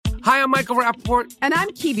Hi, I'm Michael Rappaport. And I'm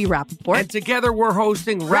Kibi Rappaport. And together we're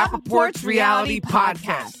hosting Rappaport's Reality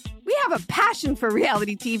Podcast. We have a passion for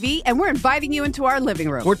reality TV, and we're inviting you into our living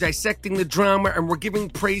room. We're dissecting the drama, and we're giving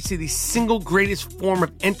praise to the single greatest form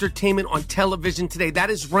of entertainment on television today.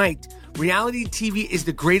 That is right. Reality TV is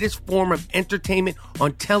the greatest form of entertainment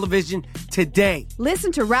on television today.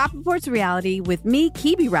 Listen to Rappaport's Reality with me,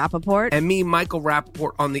 Kibi Rappaport. And me, Michael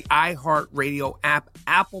Rappaport, on the iHeartRadio app,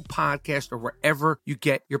 Apple Podcast, or wherever you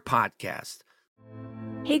get your podcast.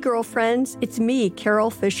 Hey girlfriends, it's me,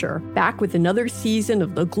 Carol Fisher, back with another season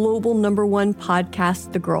of the global #1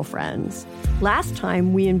 podcast, The Girlfriends. Last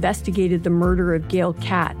time, we investigated the murder of Gail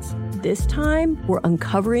Katz. This time, we're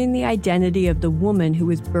uncovering the identity of the woman who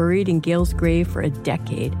was buried in Gail's grave for a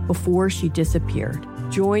decade before she disappeared.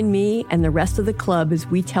 Join me and the rest of the club as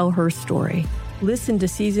we tell her story. Listen to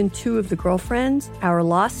Season 2 of The Girlfriends, Our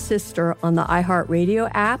Lost Sister on the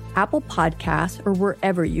iHeartRadio app, Apple Podcasts, or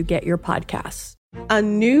wherever you get your podcasts. A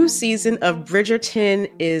new season of Bridgerton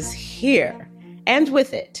is here. And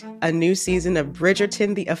with it, a new season of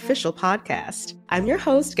Bridgerton, the official podcast. I'm your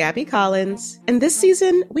host, Gabby Collins, and this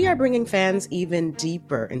season, we are bringing fans even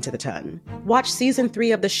deeper into the ton. Watch Season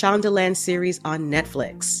 3 of the Shondaland series on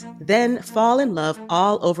Netflix. Then fall in love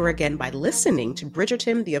all over again by listening to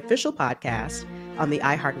Bridgerton, the official podcast, on the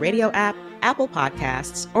iHeartRadio app, Apple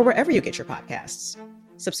Podcasts, or wherever you get your podcasts.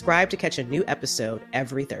 Subscribe to catch a new episode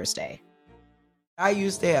every Thursday. I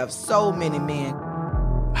used to have so many men.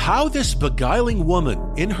 How this beguiling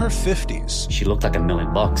woman in her 50s, she looked like $1 million,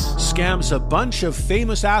 scams a bunch of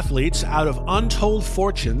famous athletes out of untold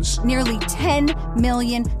fortunes. Nearly $10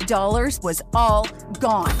 million was all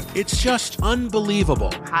gone. It's just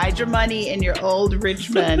unbelievable. Hide your money in your old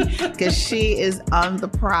rich man, because she is on the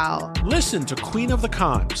prowl. Listen to Queen of the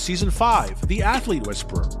Con, Season 5, The Athlete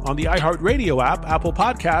Whisperer, on the iHeartRadio app, Apple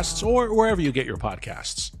Podcasts, or wherever you get your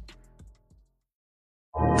podcasts.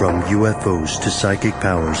 From UFOs to psychic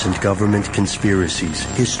powers and government conspiracies,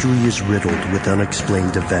 history is riddled with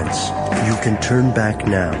unexplained events. You can turn back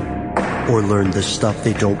now or learn the stuff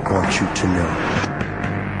they don't want you to know.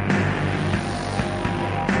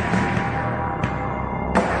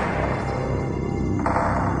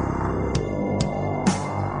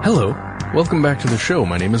 Hello. Welcome back to the show.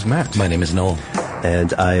 My name is Matt. My name is Noel.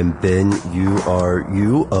 And I am Ben. You are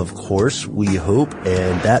you, of course, we hope.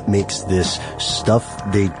 And that makes this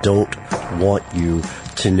stuff they don't want you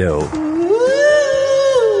to know.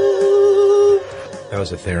 That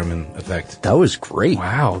was a theremin effect. That was great.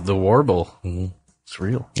 Wow, the warble. Mm-hmm. It's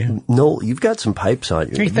real. Yeah. Noel, you've got some pipes on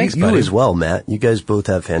you. Hey, thanks, you buddy. as well, Matt. You guys both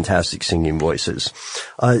have fantastic singing voices.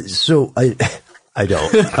 I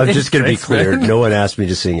don't. I'm just going to be clear. No one asked me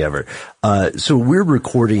to sing ever. So we're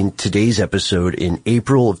recording today's episode in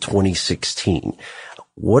April of 2016.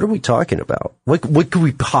 What are we talking about? What could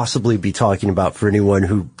we possibly be talking about for anyone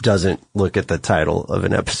who doesn't look at the title of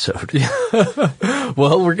an episode?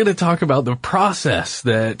 Well, we're going to talk about the process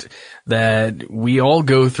that we all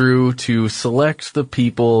go through to select the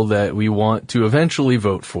people that we want to eventually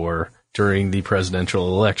vote for during the presidential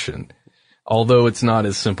election. Although it's not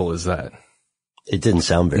as simple as that. It didn't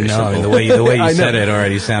sound very simple. No, I mean, the way you said it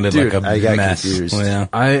already sounded like a I got mess. confused. Well, yeah.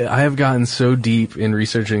 I have gotten so deep in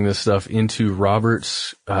researching this stuff into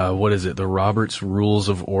Robert's, the Robert's Rules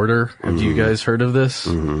of Order. Have you guys heard of this?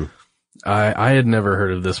 Mm-hmm. I had never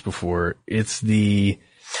heard of this before. It's the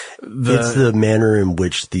manner in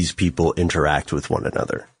which these people interact with one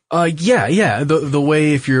another. Yeah. The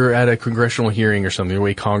way, if you're at a congressional hearing or something, the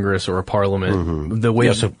way Congress or a parliament, the way.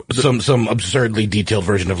 Yeah, so some absurdly detailed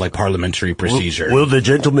version of like parliamentary procedure. Will the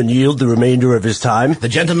gentleman yield the remainder of his time? The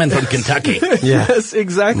gentleman from Kentucky. Yes,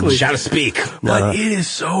 exactly. Shall speak. But it is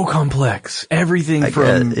so complex. Everything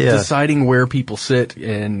from deciding where people sit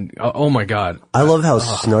and, oh my God. I love how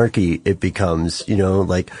snarky it becomes,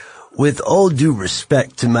 like, with all due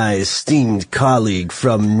respect to my esteemed colleague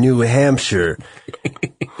from New Hampshire,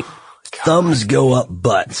 thumbs go up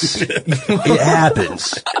butts. It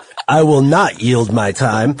happens. I will not yield my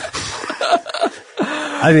time.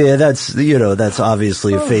 I mean, that's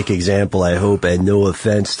obviously a fake example, I hope, and no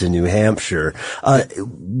offense to New Hampshire.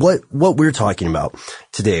 What we're talking about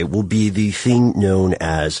today will be the thing known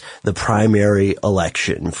as the primary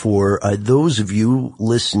election. For those of you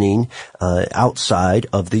listening outside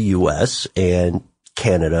of the U.S. and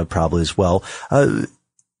Canada probably as well,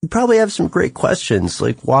 you probably have some great questions,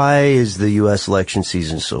 like why is the U.S. election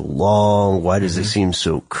season so long? Why does it seem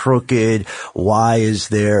so crooked? Why is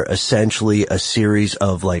there essentially a series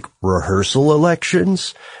of like rehearsal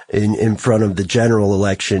elections in front of the general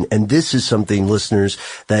election? And this is something, listeners,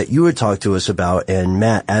 that you had talked to us about. And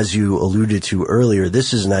Matt, as you alluded to earlier,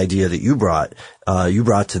 this is an idea that you brought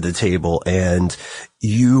to the table, and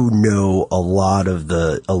you know a lot of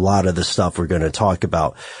the stuff we're going to talk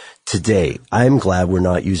about today. I'm glad we're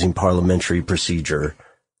not using parliamentary procedure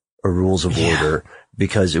or rules of order,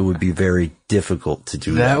 because it would be very difficult to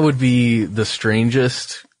do that. That would be the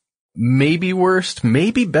strangest, maybe worst,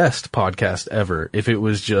 maybe best podcast ever if it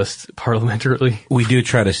was just parliamentarily. We do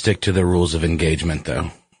try to stick to the rules of engagement,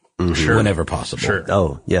 though, whenever possible. Sure.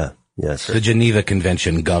 Oh, yeah. Yes. The Geneva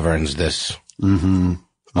Convention governs this.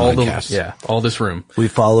 All this room. We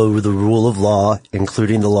follow the rule of law,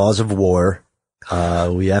 including the laws of war.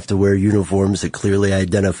 We have to wear uniforms that clearly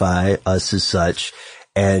identify us as such.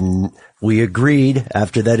 And we agreed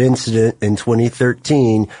after that incident in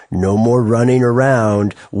 2013, no more running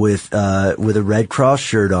around with a Red Cross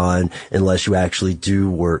shirt on unless you actually do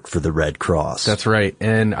work for the Red Cross. That's right.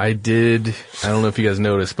 And I don't know if you guys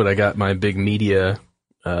noticed, but I got my big media,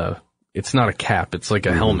 it's not a cap. It's like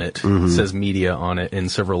a helmet. It says media on it in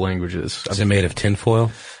several languages. Is it made of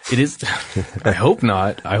tinfoil? It is. I hope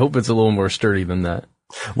not. I hope it's a little more sturdy than that.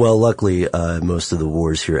 Well, luckily, most of the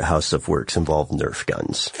wars here at How Stuff Works involve Nerf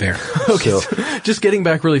guns. Fair. Okay. So, just getting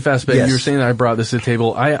back really fast, Ben, you were saying that I brought this to the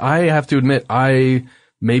table. I have to admit, I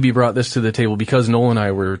maybe brought this to the table because Noel and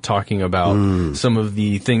I were talking about some of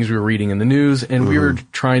the things we were reading in the news, and we were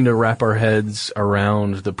trying to wrap our heads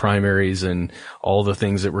around the primaries and all the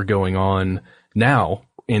things that were going on now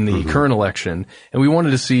in the current election. And we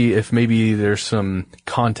wanted to see if maybe there's some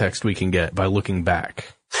context we can get by looking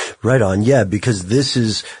back. Right on. Yeah, because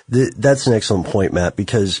that's an excellent point, Matt,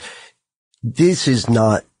 because this is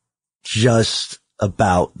not just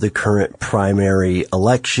about the current primary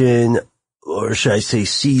election, or should I say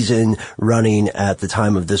season, running at the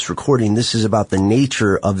time of this recording. This is about the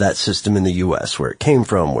nature of that system in the U.S., where it came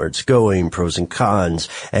from, where it's going, pros and cons,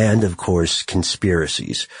 and of course,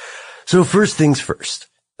 conspiracies. So first things first.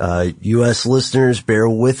 U.S. listeners, bear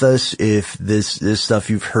with us if this stuff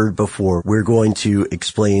you've heard before. We're going to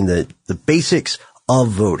explain the basics of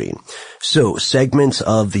voting. So segments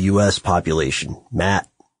of the U.S. population, Matt,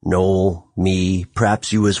 Noel, me,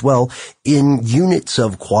 perhaps you as well, in units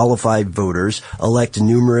of qualified voters, elect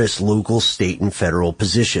numerous local, state, and federal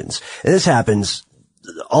positions. And this happens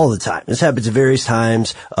all the time. This happens at various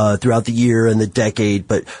times throughout the year and the decade,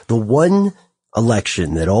 but the one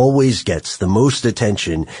election that always gets the most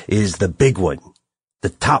attention is the big one, the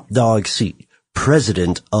top dog seat,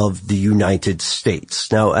 President of the United States.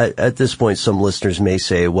 Now, at this point, some listeners may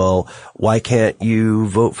say, well, why can't you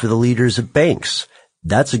vote for the leaders of banks?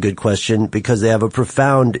 That's a good question, because they have a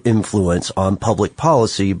profound influence on public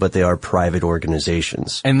policy, but they are private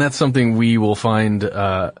organizations. And that's something we will find,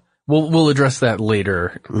 we'll address that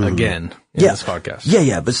later again in this podcast.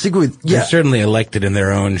 Yeah, but stick with, They're certainly elected in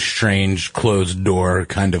their own strange, closed door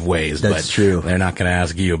kind of ways. That's true. They're not going to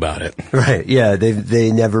ask you about it. Right, yeah,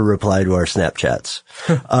 they never reply to our Snapchats,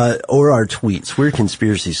 or our tweets. We're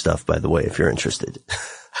conspiracy stuff, by the way, if you're interested.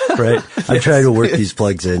 Right? I'm trying to work these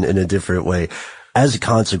plugs in a different way. As a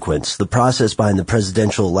consequence, the process behind the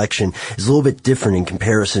presidential election is a little bit different in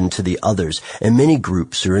comparison to the others, and many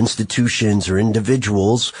groups or institutions or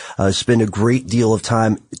individuals spend a great deal of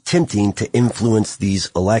time attempting to influence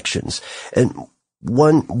these elections. And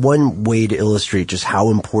one way to illustrate just how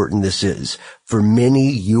important this is, for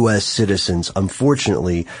many U.S. citizens,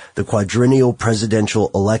 unfortunately, the quadrennial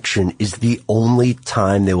presidential election is the only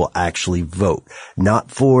time they will actually vote.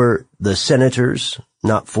 Not for the senators,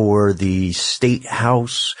 not for the state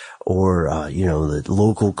house or, the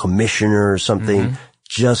local commissioner or something,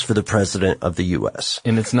 just for the president of the U.S.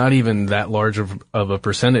 And it's not even that large of a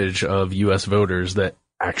percentage of U.S. voters that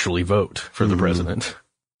actually vote for the president.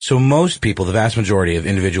 So most people, the vast majority of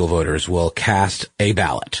individual voters, will cast a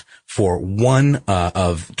ballot for one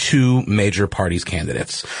of two major parties'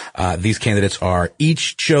 candidates. These candidates are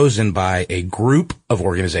each chosen by a group of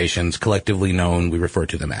organizations collectively known, we refer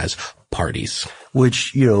to them as parties.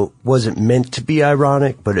 Which, wasn't meant to be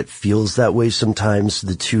ironic, but it feels that way sometimes.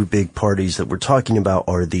 The two big parties that we're talking about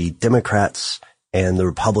are the Democrats and the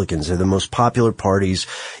Republicans. They're the most popular parties,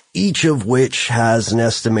 each of which has an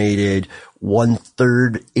estimated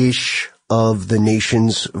 1/3-ish of the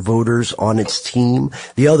nation's voters on its team.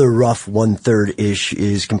 The other rough 1/3-ish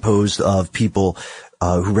is composed of people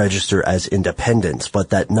who register as independents, but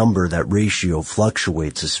that number, that ratio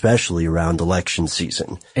fluctuates, especially around election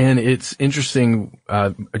season. And it's interesting,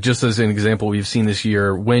 just as an example we've seen this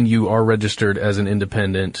year, when you are registered as an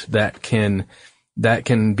independent, that can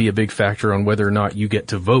be a big factor on whether or not you get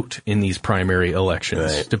to vote in these primary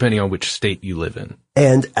elections, depending on which state you live in.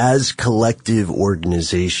 And as collective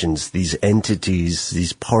organizations, these entities,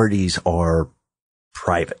 these parties are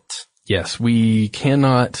private. Yes, we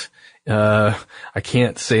cannot, I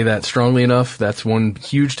can't say that strongly enough. That's one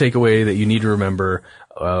huge takeaway that you need to remember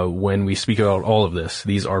when we speak about all of this.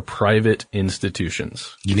 These are private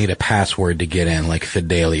institutions. You need a password to get in, like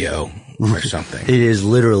Fidelio or something. It is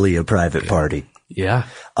literally a private party. Yeah.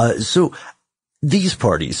 So these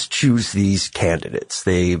parties choose these candidates.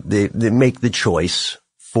 They make the choice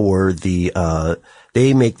for the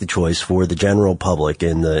general public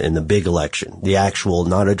in the big election, the actual,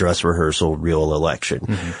 not a dress rehearsal, real election.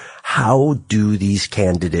 Mm-hmm. How do these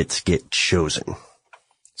candidates get chosen?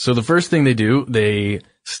 So the first thing they do, they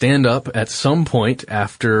stand up at some point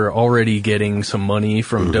after already getting some money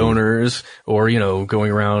from donors or,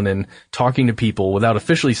 going around and talking to people without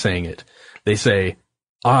officially saying it. They say,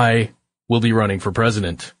 I will be running for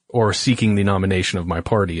president, or seeking the nomination of my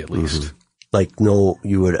party at least. Mm-hmm. Like, no,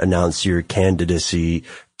 you would announce your candidacy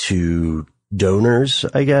to donors,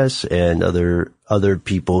 I guess, and other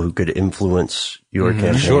people who could influence your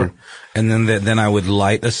campaign. Sure. And then I would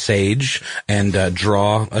light a sage and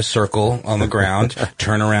draw a circle on the ground,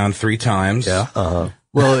 turn around 3 times. Yeah. Uh-huh.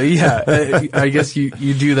 Well, yeah, I guess you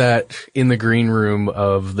do that in the green room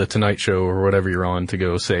of the Tonight Show or whatever you're on to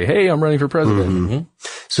go say, hey, I'm running for president. Mm-hmm.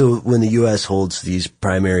 So when the U.S. holds these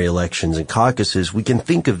primary elections and caucuses, we can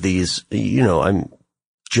think of these, I'm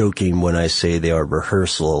joking when I say they are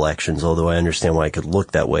rehearsal elections, although I understand why it could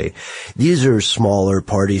look that way. These are smaller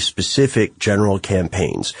party-specific general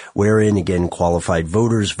campaigns, wherein, again, qualified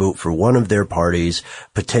voters vote for one of their party's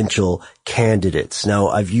potential candidates. Now,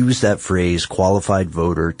 I've used that phrase, qualified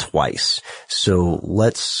voter, twice. So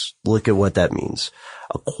let's look at what that means.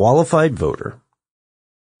 A qualified voter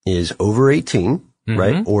is over 18,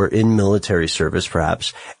 right? Or in military service,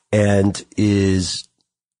 perhaps, and is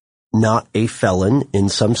not a felon in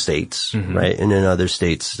some states, right? And in other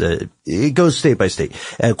states, it goes state by state.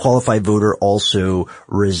 A qualified voter also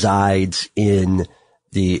resides in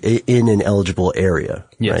an eligible area,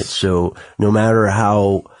 right? So no matter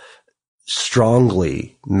how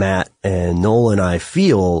strongly Matt and Noel and I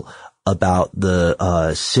feel about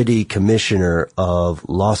the city commissioner of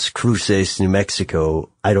Las Cruces, New Mexico,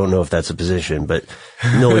 I don't know if that's a position, but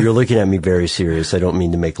Noel, you're looking at me very serious. I don't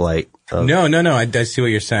mean to make light. No. I see what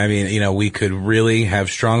you're saying. I mean, we could really have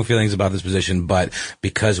strong feelings about this position, but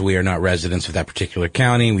because we are not residents of that particular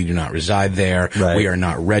county, we do not reside there, we are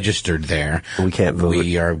not registered there, we can't vote.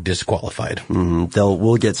 We are disqualified.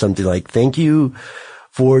 We'll get something like, thank you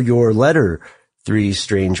for your letter, 3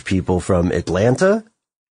 strange people from Atlanta.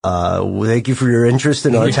 Thank you for your interest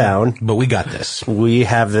in our town. But we got this. We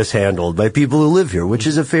have this handled by people who live here, which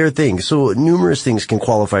is a fair thing. So numerous things can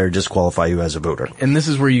qualify or disqualify you as a voter. And this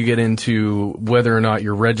is where you get into whether or not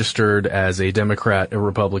you're registered as a Democrat, a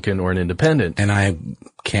Republican, or an independent. And I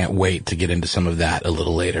can't wait to get into some of that a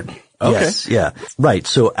little later. Okay. Yes, yeah. Right.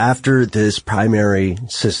 So after this primary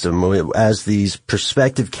system, as these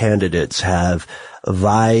prospective candidates have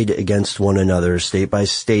vied against one another state by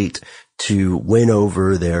state to win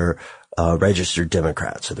over their registered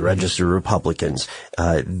Democrats or the registered Republicans,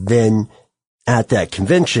 then at that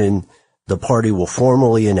convention, the party will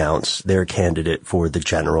formally announce their candidate for the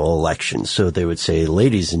general election. So they would say,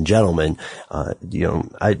 ladies and gentlemen,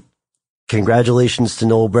 congratulations to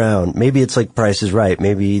Noel Brown. Maybe it's like Price is Right.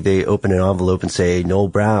 Maybe they open an envelope and say, Noel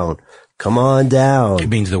Brown, come on down. It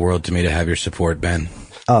means the world to me to have your support, Ben.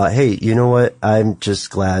 Hey, you know what? I'm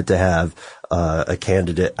just glad to have a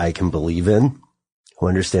candidate I can believe in who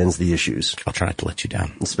understands the issues. I'll try not to let you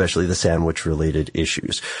down. Especially the sandwich-related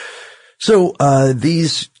issues. So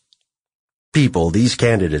these people, these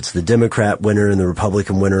candidates, the Democrat winner and the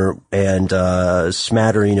Republican winner, and a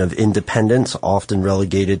smattering of independents, often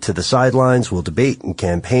relegated to the sidelines, will debate and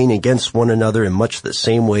campaign against one another in much the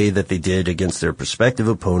same way that they did against their prospective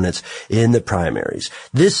opponents in the primaries.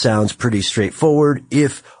 This sounds pretty straightforward,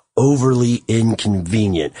 if overly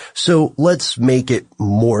inconvenient. So let's make it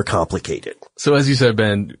more complicated. So as you said,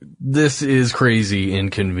 Ben, this is crazy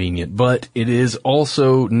inconvenient, but it is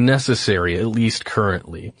also necessary, at least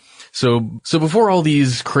currently. So before all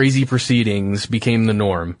these crazy proceedings became the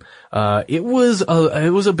norm, it was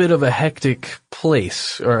a bit of a hectic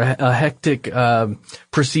place, or a hectic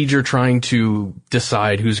procedure trying to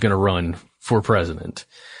decide who's going to run for president.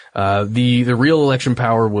 The real election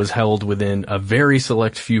power was held within a very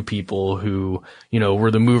select few people who,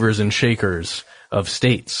 were the movers and shakers of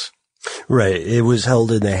states. Right. It was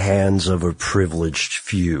held in the hands of a privileged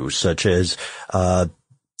few, such as,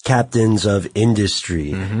 captains of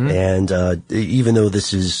industry. Mm-hmm. And, even though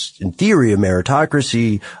this is in theory a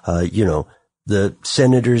meritocracy, the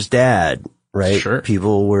senator's dad, right? Sure.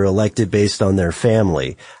 People were elected based on their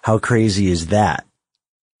family. How crazy is that?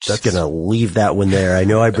 Just gonna leave that one there. I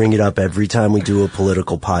know I bring it up every time we do a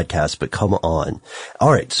political podcast, but come on.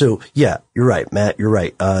 All right. So yeah, you're right, Matt. You're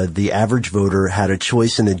right. The average voter had a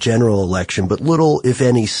choice in the general election, but little, if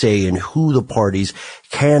any, say in who the party's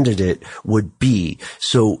candidate would be.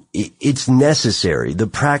 So it's necessary. The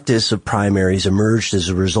practice of primaries emerged as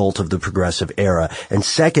a result of the progressive era. And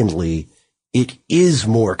secondly, it is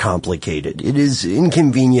more complicated. It is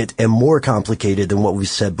inconvenient and more complicated than what we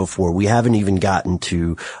said before. We haven't even gotten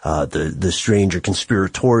to the strange or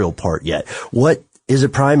conspiratorial part yet. What is a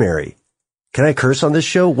primary? Can I curse on this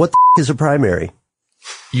show? What the is a primary?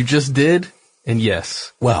 You just did, and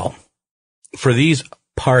yes. Well, for these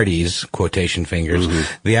parties, quotation fingers,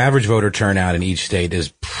 the average voter turnout in each state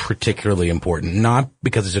is particularly important, not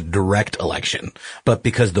because it's a direct election, but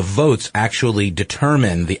because the votes actually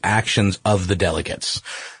determine the actions of the delegates,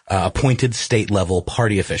 appointed state-level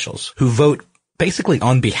party officials who vote basically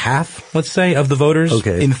on behalf, let's say, of the voters,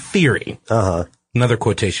 in theory. Another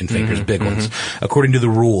quotation fingers, big ones, according to the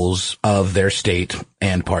rules of their state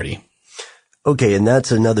and party. Okay, and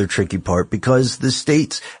that's another tricky part because the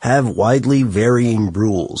states have widely varying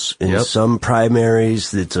rules. In some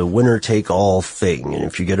primaries, it's a winner-take-all thing. And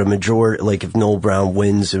if you get a majority, like if Noel Brown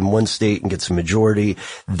wins in one state and gets a majority,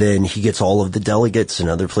 then he gets all of the delegates. In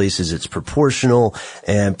other places, it's proportional.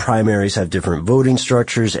 And primaries have different voting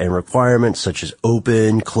structures and requirements such as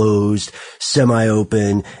open, closed,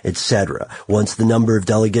 semi-open, etc. Once the number of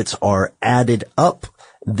delegates are added up,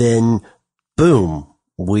 then boom,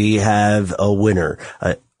 we have a winner.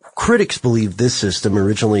 Critics believe this system,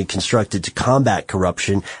 originally constructed to combat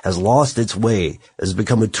corruption, has lost its way, has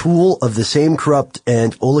become a tool of the same corrupt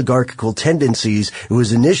and oligarchical tendencies it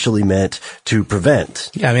was initially meant to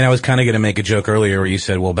prevent. Yeah, I mean, I was kind of going to make a joke earlier where you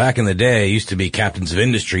said, well, back in the day, it used to be captains of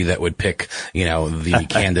industry that would pick, the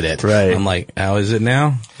candidate. Right. I'm like, how is it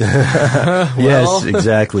now? Yes,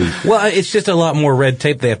 exactly. Well, it's just a lot more red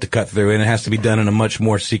tape they have to cut through, and it has to be done in a much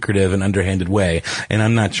more secretive and underhanded way. And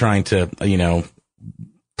I'm not trying to,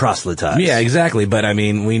 proselytize. Yeah, exactly. But I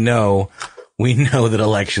mean, we know that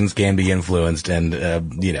elections can be influenced and,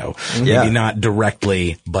 maybe not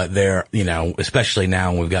directly, but they're, especially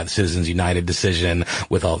now when we've got the Citizens United decision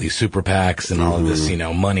with all these super PACs and all of this,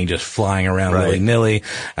 money just flying around willy-nilly.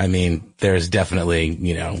 I mean, there's definitely,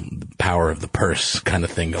 the power of the purse kind of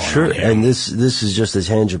thing going on here. And this is just a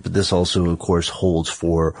tangent, but this also, of course, holds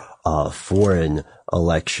for, foreign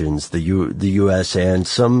elections. The U.S. and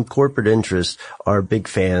some corporate interests are big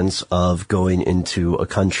fans of going into a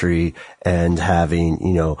country and having,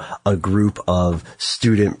 a group of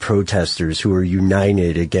student protesters who are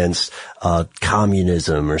united against,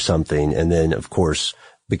 communism or something. And then, of course,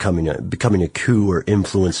 becoming a coup or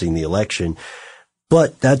influencing the election.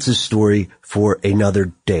 But that's a story for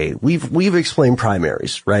another day. We've explained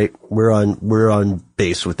primaries, right? We're on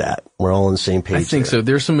base with that. We're all on the same page. I think so.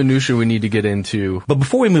 There's some minutia we need to get into. But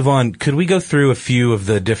before we move on, could we go through a few of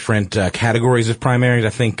the different categories of primaries?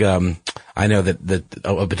 I think I know that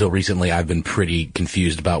up until recently I've been pretty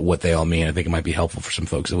confused about what they all mean. I think it might be helpful for some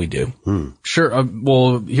folks that we do. Sure.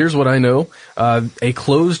 Well, here's what I know. A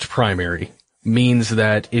closed primary means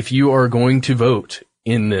that if you are going to vote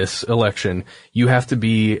in this election, you have to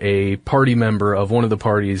be a party member of one of the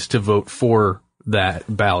parties to vote for that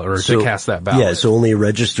ballot or to cast that ballot. Yeah, so only a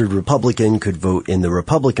registered Republican could vote in the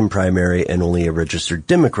Republican primary and only a registered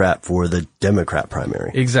Democrat for the Democrat primary.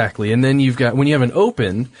 Exactly. And then you've got, when you have an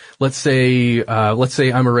open, let's say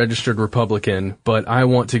I'm a registered Republican, but I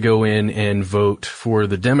want to go in and vote for a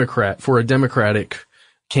Democratic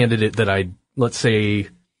candidate that I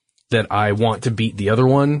want to beat the other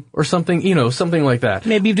one or something, something like that.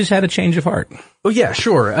 Maybe you've just had a change of heart. Oh yeah,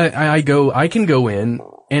 sure. I can go in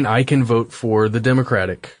and I can vote for the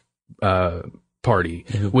Democratic, party,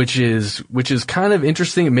 which is kind of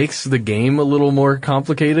interesting. It makes the game a little more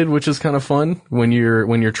complicated, which is kind of fun when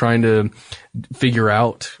you're trying to figure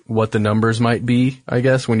out what the numbers might be, I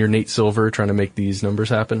guess, when you're Nate Silver trying to make these numbers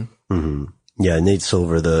happen. Mm-hmm. Yeah, Nate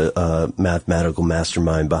Silver, the, mathematical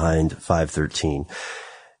mastermind behind 513.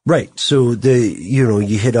 Right. So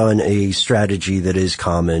you hit on a strategy that is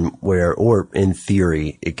common or in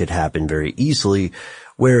theory, it could happen very easily,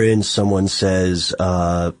 wherein someone says,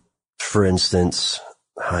 for instance,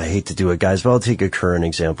 I hate to do it, guys, but I'll take a current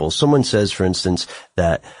example. Someone says, for instance,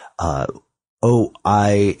 that, I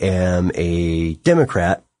am a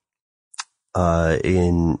Democrat,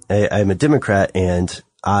 I'm a Democrat, and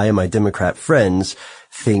I and my Democrat friends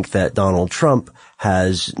think that Donald Trump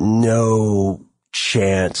has no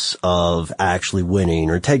chance of actually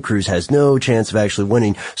winning, or Ted Cruz has no chance of actually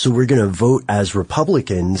winning. So we're going to vote as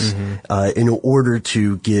Republicans, in order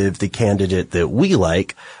to give the candidate that we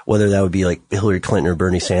like, whether that would be like Hillary Clinton or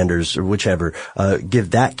Bernie Sanders or whichever,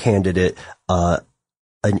 give that candidate,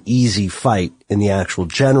 an easy fight in the actual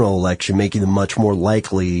general election, making them much more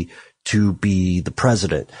likely to be the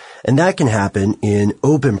president. And that can happen in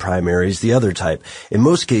open primaries, the other type. In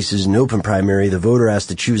most cases, in open primary, the voter has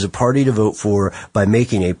to choose a party to vote for by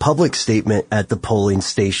making a public statement at the polling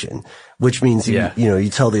station, which means, you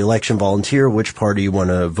tell the election volunteer which party you want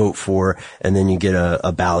to vote for, and then you get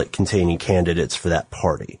a ballot containing candidates for that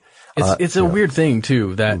party. It's a weird thing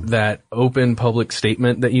too, that open public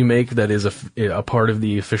statement that you make that is a part of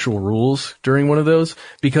the official rules during one of those,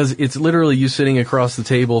 because it's literally you sitting across the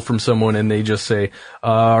table from someone and they just say,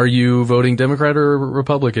 are you voting Democrat or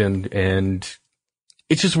Republican? And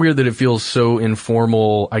it's just weird that it feels so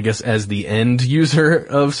informal, I guess, as the end user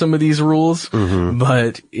of some of these rules.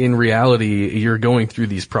 But in reality, you're going through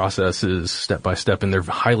these processes step by step, and they're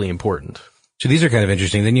highly important. So these are kind of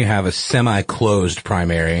interesting. Then you have a semi-closed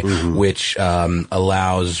primary, which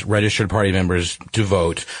allows registered party members to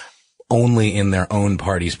vote only in their own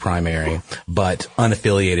party's primary, but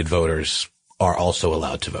unaffiliated voters are also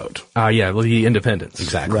allowed to vote. The independents.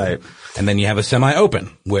 Exactly. Right. And then you have a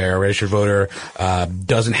semi-open, where a registered voter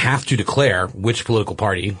doesn't have to declare which political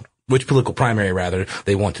primary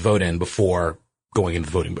they want to vote in before going into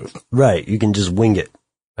the voting booth. Right. You can just wing it.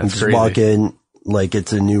 That's just crazy. Walk in like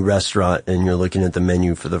it's a new restaurant and you're looking at the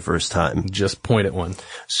menu for the first time. Just point at one.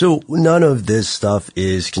 So none of this stuff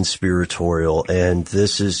is conspiratorial, and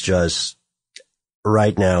this is just,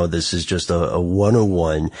 right now, this is just a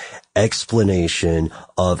 101 explanation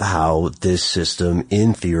of how this system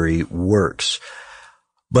in theory works.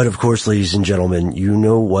 But of course, ladies and gentlemen, you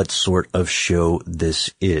know what sort of show this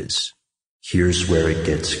is. Here's where it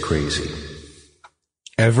gets crazy.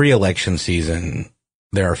 Every election season,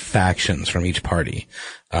 there are factions from each party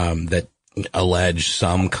that allege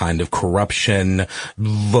some kind of corruption,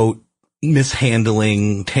 vote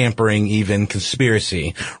mishandling, tampering, even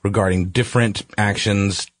conspiracy regarding different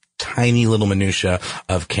actions, tiny little minutia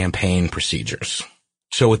of campaign procedures.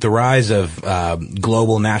 So with the rise of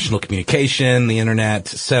global national communication, the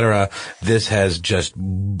internet, etc., this has just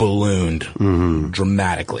ballooned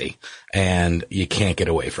dramatically, and you can't get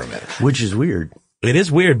away from it. Which is weird. It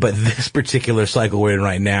is weird, but this particular cycle we're in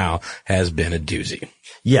right now has been a doozy.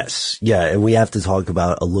 Yes. Yeah. And we have to talk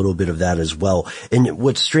about a little bit of that as well. And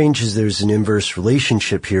what's strange is there's an inverse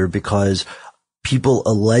relationship here, because people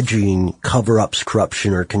alleging cover-ups,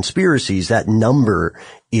 corruption, or conspiracies, that number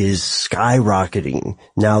is skyrocketing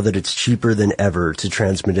now that it's cheaper than ever to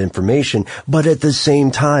transmit information. But at the same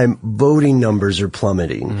time, voting numbers are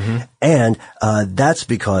plummeting. And that's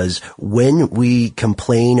because when we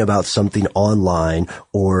complain about something online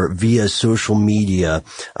or via social media,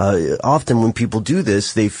 often when people do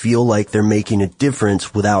this, they feel like they're making a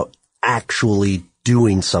difference without actually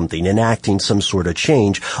doing something, enacting some sort of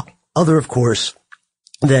change. Other, of course,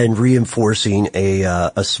 than reinforcing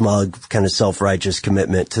a smug kind of self-righteous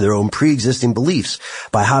commitment to their own pre-existing beliefs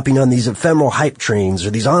by hopping on these ephemeral hype trains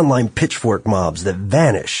or these online pitchfork mobs that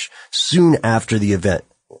vanish soon after the event.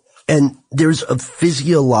 And there's a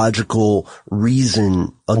physiological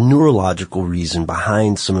reason, a neurological reason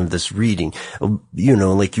behind some of this reading. You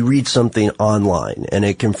know, like you read something online and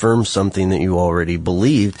it confirms something that you already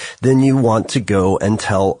believed, then you want to go and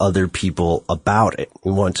tell other people about it.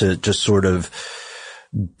 You want to just sort of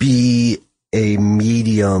be a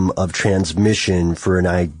medium of transmission for an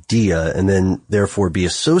idea, and then therefore be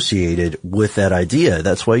associated with that idea.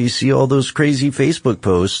 That's why you see all those crazy Facebook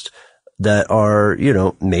posts that are, you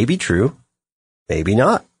know, maybe true, maybe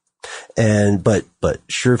not. But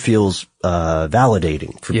sure feels,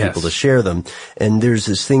 validating for people to share them. And there's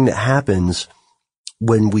this thing that happens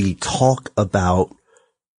when we talk about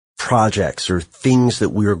projects or things that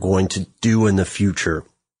we are going to do in the future,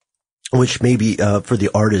 which maybe, for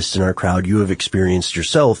the artists in our crowd, you have experienced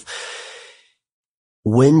yourself.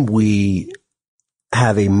 When we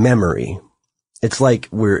have a memory, it's like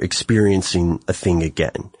we're experiencing a thing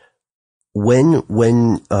again. when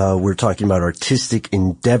we're talking about artistic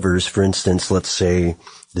endeavors, for instance, let's say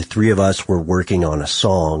the three of us were working on a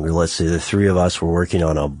song, or let's say the three of us were working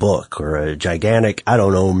on a book or a gigantic, I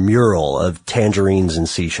don't know, mural of tangerines and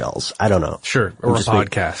seashells. I don't know. Sure. Or a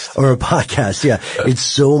podcast. Or a podcast. Yeah. It's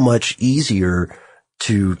so much easier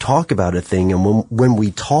to talk about a thing. And when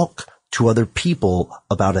we talk to other people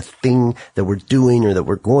about a thing that we're doing or that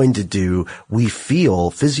we're going to do, we feel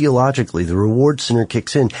physiologically, the reward center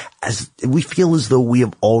kicks in, as we feel as though we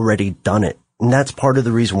have already done it. And that's part of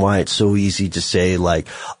the reason why it's so easy to say, like,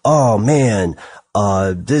 oh man,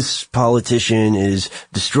 this politician is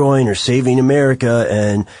destroying or saving America,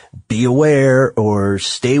 and be aware or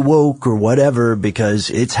stay woke or whatever, because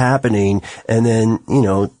it's happening. And then, you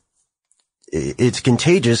know, it's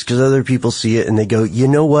contagious because other people see it and they go, you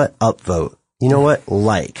know what? Upvote. You know what?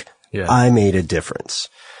 I made a difference.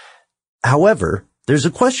 However, there's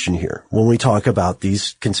a question here when we talk about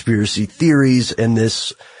these conspiracy theories and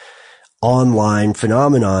this online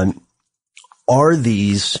phenomenon. Are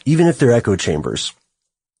these, even if they're echo chambers,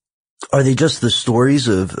 are they just the stories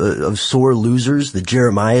of sore losers, the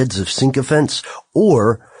Jeremiads of sycophants,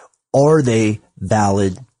 or are they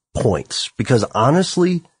valid points? Because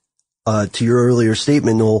honestly, to your earlier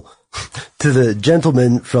statement, Noel, to the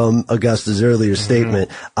gentleman from Augusta's earlier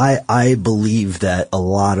statement, I believe that a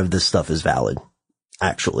lot of this stuff is valid,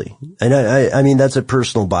 actually. And I mean, that's a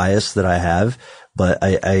personal bias that I have, but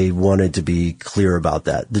I wanted to be clear about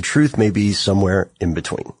that. The truth may be somewhere in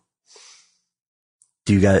between.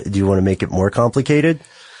 Do you want to make it more complicated?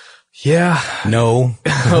 Yeah. No.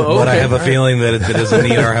 But I have a feeling that it doesn't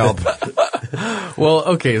need our help. Well,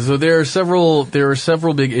 okay, so there are several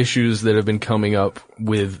big issues that have been coming up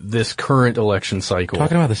with this current election cycle.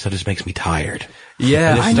 Talking about this stuff just makes me tired.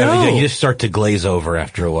 Yeah, I know. You just start to glaze over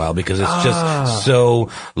after a while because it's just so,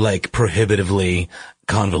 like, prohibitively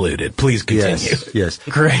convoluted. Please continue. Yes.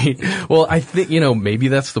 Great. Well, I think, maybe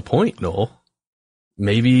that's the point, Noel.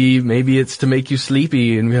 Maybe it's to make you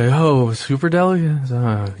sleepy and be like, oh, superdelegates.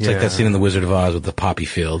 It's like that scene in The Wizard of Oz with the poppy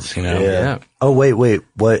fields, Yeah. Oh, wait.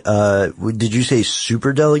 What, did you say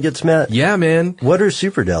superdelegates, Matt? Yeah, man. What are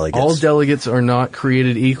superdelegates? All delegates are not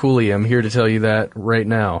created equally. I'm here to tell you that right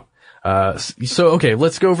now. Okay,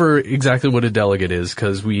 let's go over exactly what a delegate is,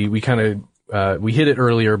 cause we kind of, we hit it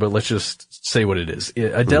earlier, but let's just say what it is.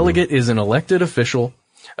 A delegate is an elected official.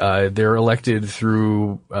 They're elected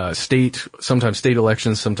through, sometimes state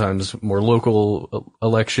elections, sometimes more local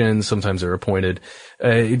elections, sometimes they're appointed.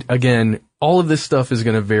 Again, all of this stuff is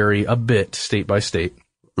going to vary a bit state by state.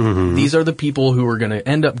 Mm-hmm. These are the people who are going to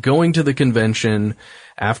end up going to the convention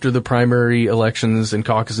after the primary elections and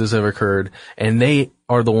caucuses have occurred, and they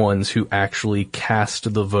are the ones who actually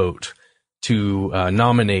cast the vote to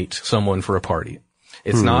nominate someone for a party.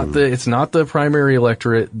 It's not the primary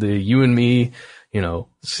electorate, you and me,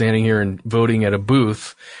 standing here and voting at a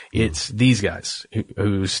booth. It's these guys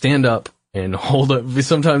who stand up and hold up.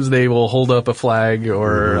 Sometimes they will hold up a flag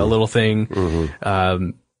or a little thing.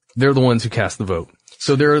 They're the ones who cast the vote.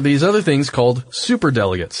 So there are these other things called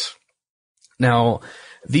superdelegates. Now,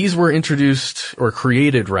 these were introduced or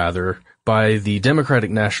created rather by the Democratic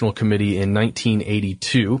National Committee in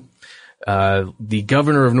 1982. The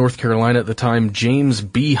governor of North Carolina at the time, James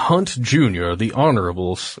B. Hunt Jr., the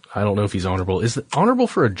honorables. I don't know if he's honorable. Is it honorable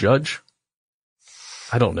for a judge?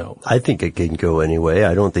 I don't know. I think it can go anyway.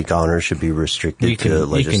 I don't think honor should be restricted to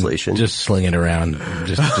legislation. You can just sling it around.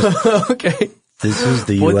 Just Okay. This is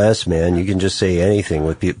the U.S., man. You can just say anything.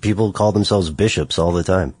 With people call themselves bishops all the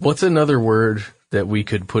time. What's another word that we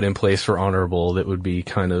could put in place for honorable that would be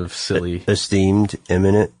kind of silly? Esteemed,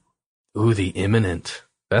 eminent. Ooh, the eminent.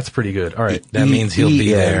 That's pretty good. All right. That means he'll be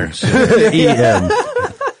there. E-M.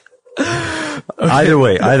 Either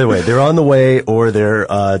way, they're on the way or they're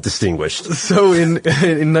distinguished. So in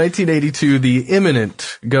 1982, the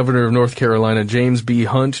eminent governor of North Carolina, James B.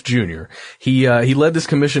 Hunt Jr., he led this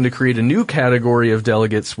commission to create a new category of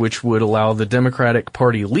delegates which would allow the Democratic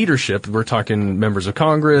Party leadership, we're talking members of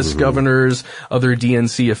Congress, governors, other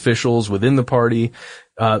DNC officials within the party,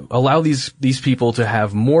 allow these people to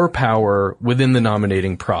have more power within the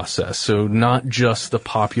nominating process. So not just the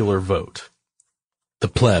popular vote. The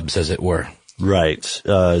plebs, as it were. Right.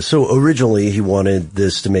 So originally he wanted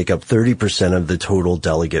this to make up 30% of the total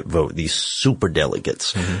delegate vote, these super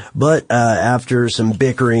delegates. But, after some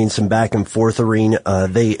bickering, some back and forthering,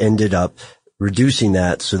 they ended up reducing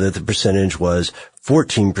that so that the percentage was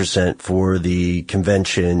 14% for the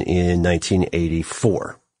convention in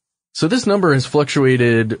 1984. So this number has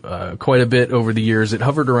fluctuated quite a bit over the years. It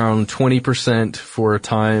hovered around 20% for a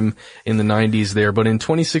time in the 90s there, but in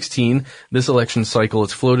 2016, this election cycle,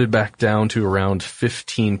 it's floated back down to around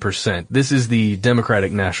 15%. This is the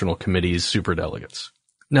Democratic National Committee's superdelegates.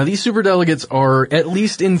 Now, these superdelegates are, at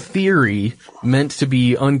least in theory, meant to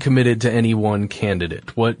be uncommitted to any one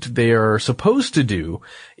candidate. What they are supposed to do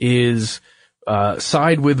is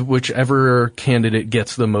side with whichever candidate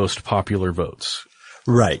gets the most popular votes.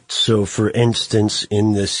 Right. So, for instance,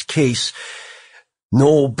 in this case,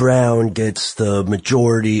 Noel Brown gets the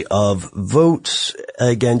majority of votes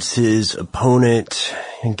against his opponent.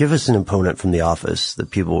 And give us an opponent from the office that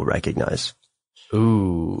people will recognize.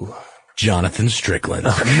 Ooh. Jonathan Strickland.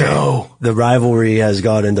 Okay. No. The rivalry has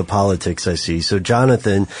got into politics, I see. So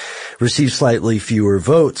Jonathan receives slightly fewer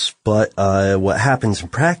votes, but what happens in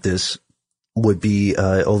practice would be,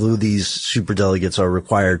 although these superdelegates are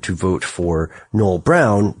required to vote for Noel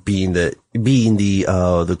Brown, being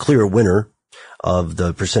the clear winner of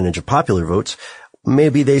the percentage of popular votes,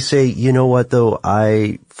 maybe they say, you know what though,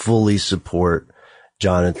 I fully support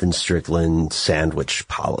Jonathan Strickland's sandwich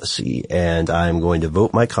policy, and I'm going to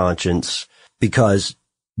vote my conscience because,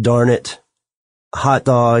 darn it, a hot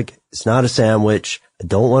dog is not a sandwich. I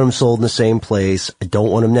don't want them sold in the same place. I don't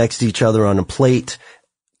want them next to each other on a plate.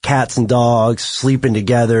 Cats and dogs sleeping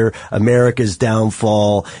together. America's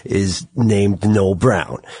downfall is named Noel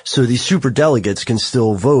Brown. So these superdelegates can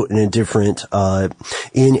still vote in a different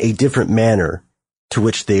manner to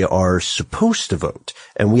which they are supposed to vote.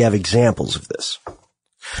 And we have examples of this.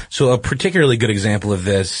 So a particularly good example of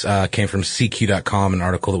this came from CQ.com, an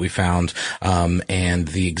article that we found, and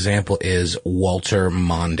the example is Walter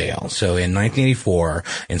Mondale. So in 1984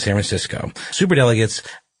 in San Francisco, superdelegates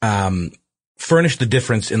furnished the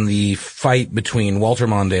difference in the fight between Walter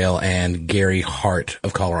Mondale and Gary Hart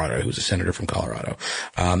of Colorado, who's a senator from Colorado.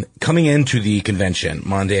 Coming into the convention,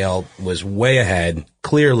 Mondale was way ahead,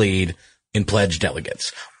 clear lead in pledged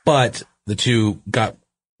delegates, but the two got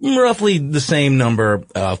roughly the same number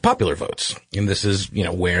of popular votes. And this is,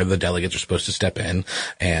 where the delegates are supposed to step in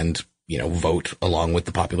and, vote along with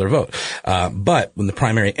the popular vote. But when the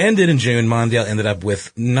primary ended in June, Mondale ended up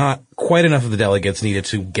with not quite enough of the delegates needed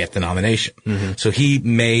to get the nomination. Mm-hmm. So he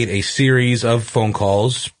made a series of phone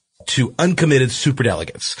calls to uncommitted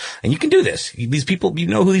superdelegates. And you can do this. These people, you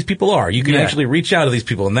know who these people are. You can actually reach out to these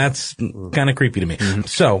people, and that's kind of creepy to me. Mm-hmm.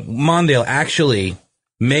 So Mondale actually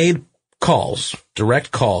made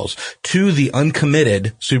direct calls to the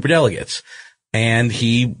uncommitted superdelegates. And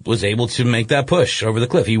he was able to make that push over the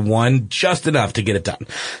cliff. He won just enough to get it done.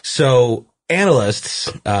 So analysts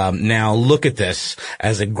now look at this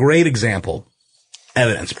as a great example,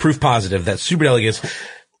 evidence, proof positive that superdelegates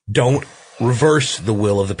don't reverse the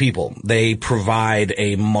will of the people. They provide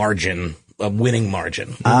a margin, a winning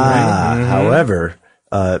margin. However,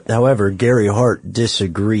 Gary Hart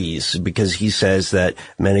disagrees because he says that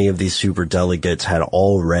many of these superdelegates had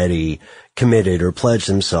already committed or pledged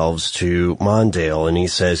themselves to Mondale, and he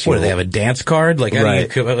says, do they have a dance card? Like, how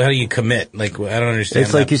do you commit? Like, I don't understand.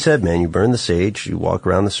 It's like you said, man, you burn the sage, you walk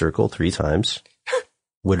around the circle 3 times.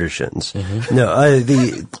 Widdershins. Mm-hmm. No,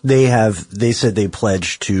 they said they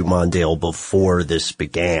pledged to Mondale before this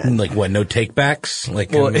began. Like what? No takebacks?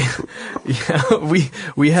 Like,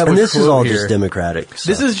 we have. And this is all here. just Democratic stuff.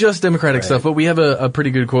 This is just Democratic stuff, but we have a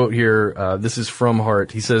pretty good quote here. This is from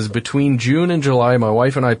Hart. He says, "Between June and July, my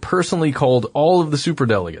wife and I personally called all of the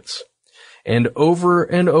superdelegates. And over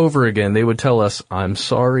again, they would tell us, 'I'm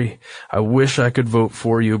sorry. I wish I could vote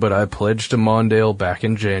for you, but I pledged to Mondale back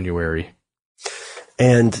in January.'"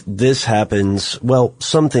 And this happens,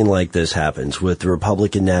 something like this happens with the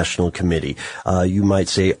Republican National Committee. You might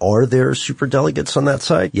say, are there superdelegates on that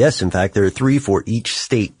side? Yes, in fact, there are 3 for each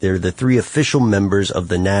state. They're the 3 official members of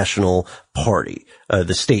the National Party,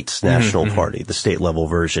 the state's National Party, the state level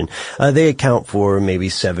version. They account for maybe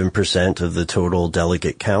 7% of the total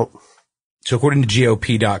delegate count. So according to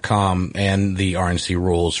GOP.com and the RNC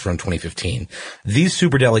rules from 2015, these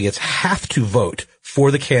superdelegates have to vote for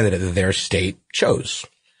the candidate that their state chose.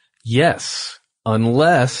 Yes,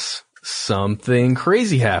 unless something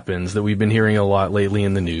crazy happens that we've been hearing a lot lately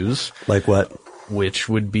in the news. Like what? Which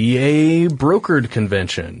would be a brokered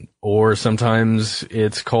convention, or sometimes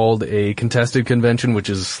it's called a contested convention, which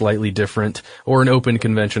is slightly different, or an open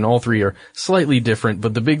convention. All 3 are slightly different,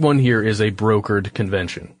 but the big one here is a brokered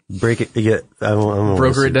convention. Break it, yeah.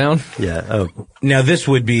 Broker it down? Yeah. Oh. Now this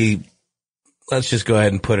would be, let's just go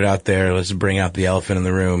ahead and put it out there. Let's bring out the elephant in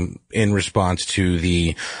the room in response to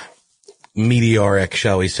the meteoric,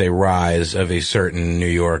 shall we say, rise of a certain New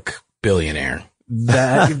York billionaire.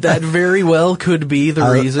 That very well could be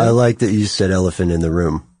the reason. I like that you said elephant in the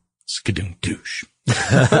room. Skadoom douche.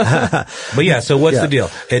 But yeah, so what's the deal?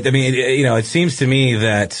 It seems to me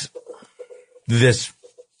that this,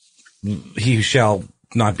 he who shall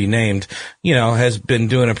not be named, has been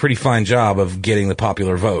doing a pretty fine job of getting the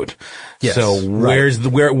popular vote. Yes, so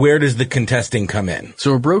where does the contesting come in?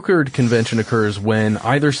 So a brokered convention occurs when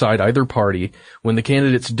either side, either party, when the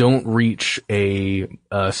candidates don't reach a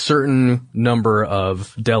certain number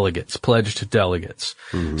of delegates, pledged delegates.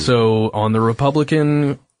 Mm-hmm. So on the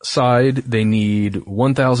Republican side, they need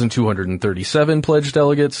 1,237 pledged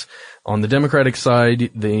delegates. On the Democratic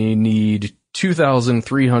side, they need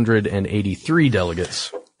 2,383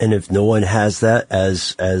 delegates. And if no one has that,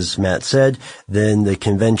 as Matt said, then the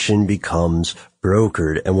convention becomes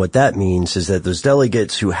brokered. And what that means is that those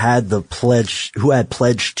delegates who had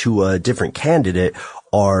pledged to a different candidate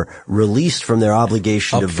are released from their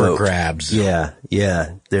obligation to vote. Up for grabs. Yeah.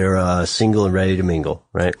 They're single and ready to mingle,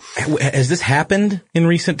 right? Has this happened in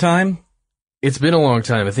recent time? It's been a long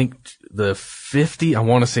time. I think I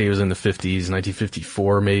want to say it was in the 50s,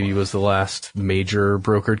 1954 maybe was the last major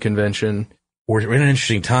brokered convention. We're in an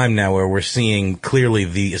interesting time now where we're seeing clearly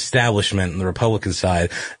the establishment on the Republican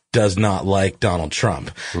side does not like Donald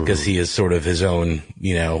Trump because he is sort of his own,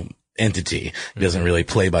 entity. He doesn't really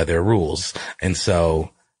play by their rules. And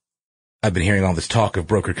so I've been hearing all this talk of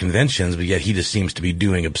brokered conventions, but yet he just seems to be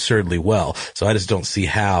doing absurdly well. So I just don't see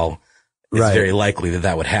how it's very likely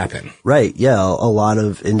that would happen. Right. Yeah. A lot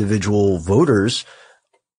of individual voters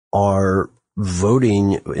are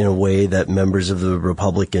voting in a way that members of the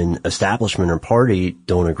Republican establishment or party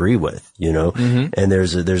don't agree with, and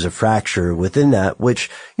there's a fracture within that, which,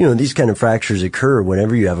 these kind of fractures occur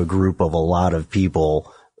whenever you have a group of a lot of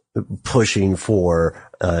people pushing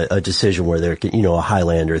for a decision where there can, a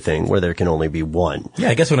Highlander thing where there can only be one. Yeah.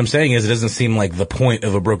 I guess what I'm saying is it doesn't seem like the point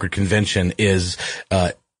of a brokered convention is,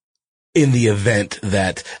 in the event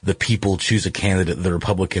that the people choose a candidate the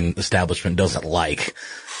Republican establishment doesn't like.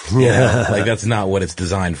 Like that's not what it's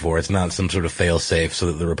designed for. It's not some sort of fail-safe so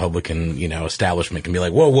that the Republican, establishment can be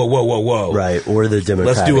like, whoa. Right. Or the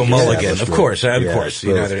Democratic. Let's do a mulligan. Of course.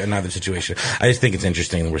 In either situation. I just think it's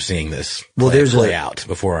interesting that we're seeing this play out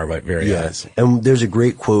before our very eyes. And there's a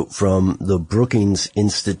great quote from the Brookings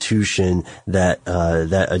Institution that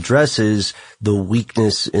addresses the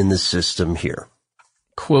weakness in the system here.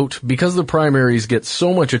 Quote, because the primaries get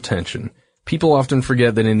so much attention, people often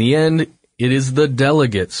forget that in the end, it is the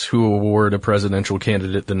delegates who award a presidential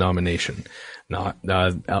candidate the nomination. Not,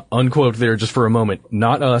 unquote there just for a moment.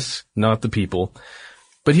 Not us, not the people.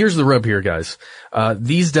 But here's the rub here, guys.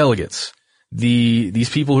 These delegates, these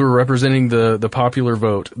people who are representing the popular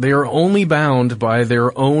vote, they are only bound by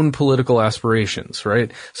their own political aspirations,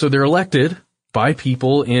 right? So they're elected by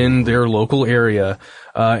people in their local area.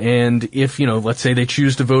 And if, let's say they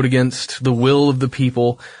choose to vote against the will of the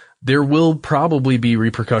people, there will probably be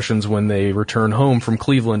repercussions when they return home from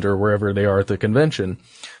Cleveland or wherever they are at the convention.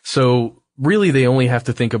 So really they only have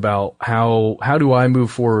to think about how do I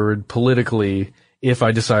move forward politically if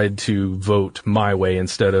I decide to vote my way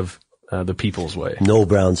instead of the people's way. Noel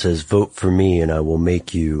Brown says, vote for me and I will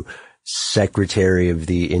make you Secretary of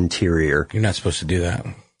the Interior. You're not supposed to do that.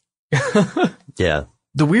 Yeah.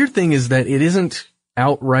 The weird thing is that it isn't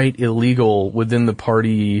outright illegal within the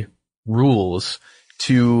party rules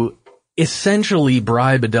to essentially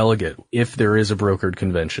bribe a delegate if there is a brokered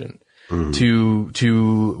convention.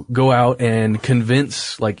 To go out and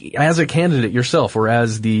convince, like, as a candidate yourself or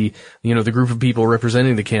as the group of people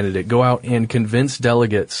representing the candidate, go out and convince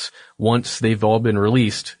delegates once they've all been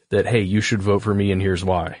released that, hey, you should vote for me and here's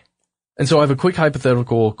why. And so I have a quick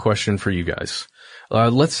hypothetical question for you guys.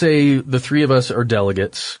 Let's say the three of us are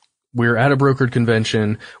delegates. We're at a brokered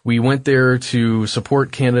convention. We went there to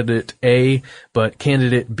support candidate A, but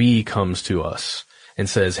candidate B comes to us and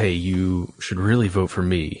says, hey, you should really vote for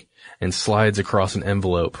me, and slides across an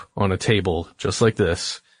envelope on a table just like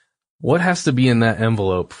this. What has to be in that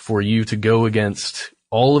envelope for you to go against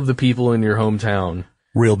all of the people in your hometown?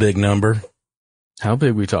 Real big number. How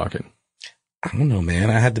big we talking? I don't know, man.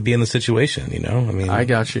 I had to be in the situation, I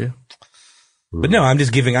got you. But no,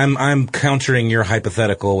 I'm countering your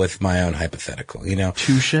hypothetical with my own hypothetical,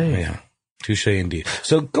 Touche. Yeah. Touche indeed.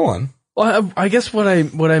 So go on. Well, I guess what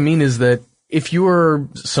I mean is that if you are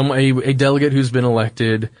a delegate who's been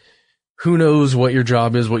elected, who knows what your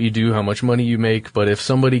job is, what you do, how much money you make, but if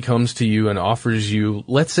somebody comes to you and offers you,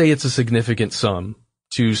 let's say it's a significant sum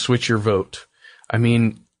to switch your vote,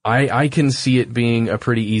 I can see it being a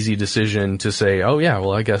pretty easy decision to say, oh yeah,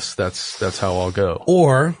 well I guess that's how I'll go.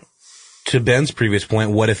 Or, to Ben's previous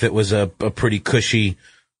point, what if it was a pretty cushy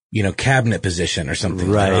cabinet position or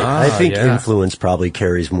something. Right. I think influence probably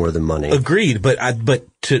carries more than money. Agreed. But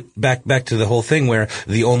to back to the whole thing where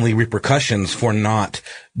the only repercussions for not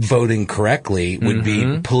voting correctly would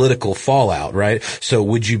be political fallout, right? So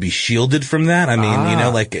would you be shielded from that? I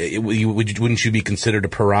mean, wouldn't you be considered a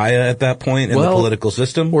pariah at that point in the political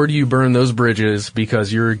system? Or do you burn those bridges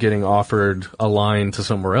because you're getting offered a line to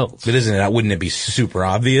somewhere else? But wouldn't it be super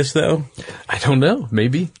obvious though? I don't know.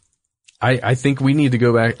 Maybe. I think we need to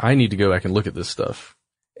go back. I need to go back and look at this stuff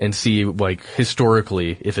and see,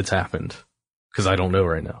 historically, if it's happened. Because I don't know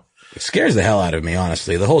right now. It scares the hell out of me,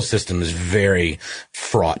 honestly. The whole system is very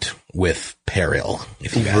fraught with peril,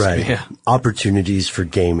 if you ask me. Yeah. Opportunities for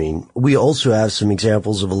gaming. We also have some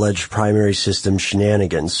examples of alleged primary system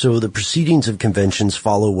shenanigans. So the proceedings of conventions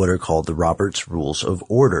follow what are called the Roberts Rules of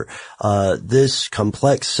Order. This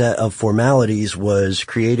complex set of formalities was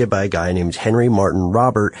created by a guy named Henry Martin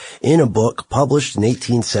Robert in a book published in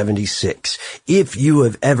 1876. If you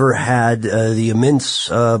have ever had the immense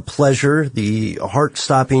pleasure, the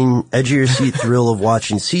heart-stopping, edge-of-your-seat thrill of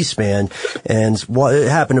watching C-SPAN and what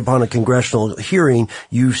happened upon a congressional hearing,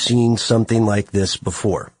 you've seen something like this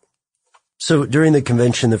before. So during the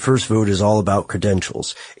convention, the first vote is all about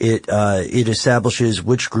credentials. It establishes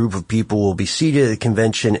which group of people will be seated at the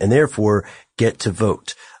convention and therefore get to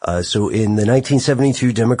vote. So in the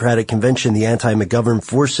 1972 Democratic Convention, the anti-McGovern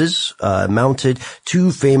forces mounted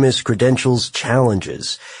two famous credentials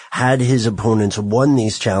challenges. Had his opponents won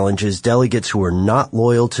these challenges, delegates who were not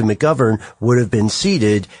loyal to McGovern would have been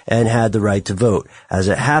seated and had the right to vote. As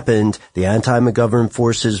it happened, the anti-McGovern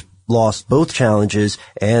forces lost both challenges,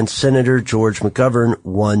 and Senator George McGovern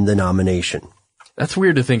won the nomination. That's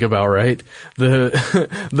weird to think about, right?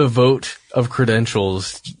 The vote of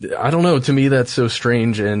credentials. I don't know. To me, that's so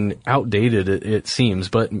strange and outdated, it seems,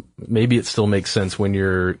 but maybe it still makes sense when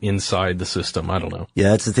you're inside the system. I don't know.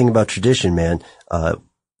 Yeah, that's the thing about tradition, man.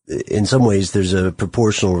 In some ways, there's a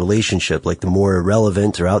proportional relationship. Like the more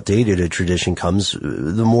irrelevant or outdated a tradition comes,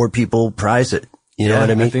 the more people prize it. You know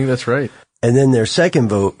what I mean? I think that's right. And then their second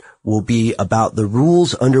vote will be about the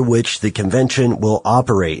rules under which the convention will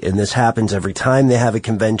operate. And this happens every time they have a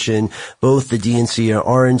convention. Both the DNC and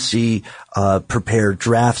RNC prepare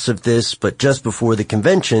drafts of this, but just before the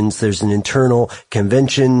conventions, there's an internal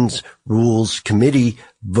conventions rules committee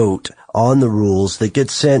vote on the rules that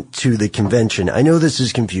gets sent to the convention. I know this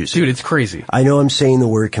is confusing. Dude, it's crazy. I know I'm saying the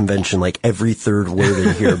word convention like every third word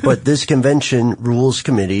in here, but this convention rules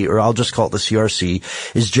committee, or I'll just call it the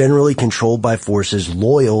CRC, is generally controlled by forces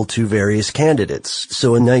loyal to various candidates. So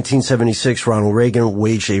in 1976, Ronald Reagan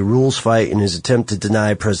waged a rules fight in his attempt to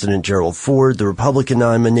deny President Gerald Ford the Republican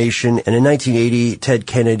nomination. And in 1980, Ted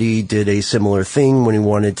Kennedy did a similar thing when he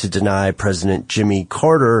wanted to deny President Jimmy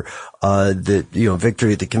Carter the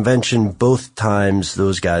victory at the convention. Both times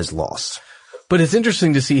those guys lost. But it's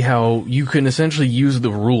interesting to see how you can essentially use the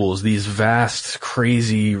rules, these vast,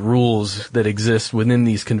 crazy rules that exist within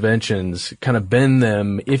these conventions, kind of bend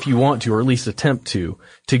them if you want to, or at least attempt to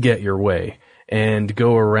get your way and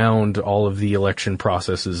go around all of the election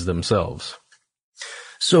processes themselves.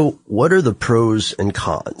 So what are the pros and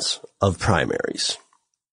cons of primaries?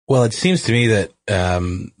 Well, it seems to me that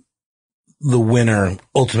the winner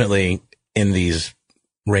ultimately in these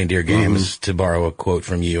reindeer games, to borrow a quote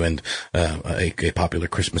from you and a popular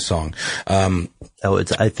Christmas song.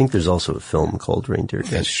 I think there's also a film called Reindeer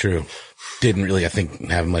Games. That's true. Didn't really, I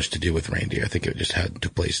think, have much to do with reindeer. I think it just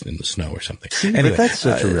took place in the snow or something. Anyway, but that's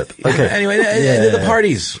such a rip. Okay. Anyway, the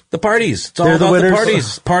parties. It's all about the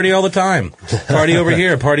parties. Party all the time. Party over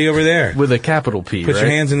here, party over there. With a capital P, Put your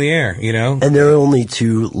hands in the air, And there are only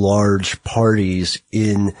two large parties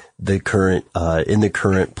in the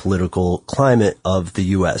current political climate of the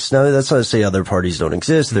U.S. Now, that's not to say other parties don't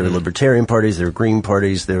exist. There are libertarian parties, there are green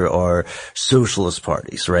parties, there are socialist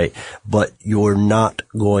parties, right? But you're not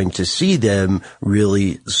going to see them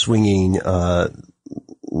really swinging,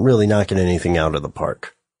 really knocking anything out of the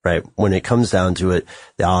park, right? When it comes down to it,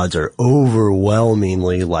 the odds are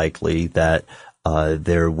overwhelmingly likely that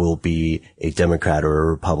there will be a Democrat or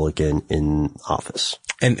a Republican in office.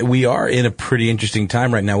 And we are in a pretty interesting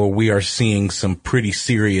time right now where we are seeing some pretty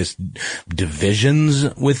serious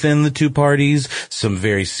divisions within the two parties, some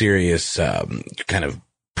very serious kind of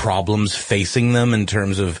problems facing them in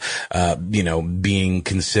terms of being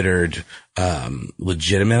considered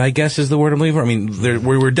legitimate, I guess is the word I'm looking for. I mean,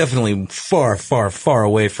 we were definitely far, far, far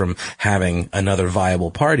away from having another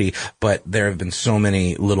viable party, but there have been so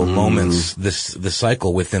many little moments this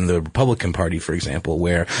cycle within the Republican Party, for example,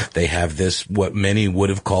 where they have this, what many would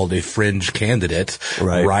have called a fringe candidate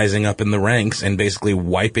rising up in the ranks and basically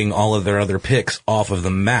wiping all of their other picks off of the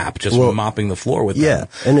map, just mopping the floor with them. Yeah,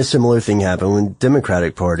 and a similar thing happened with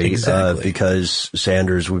Democratic Party, because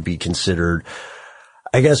Sanders would be considered,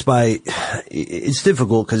 I guess it's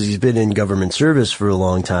difficult because he's been in government service for a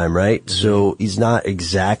long time, right? Mm-hmm. So he's not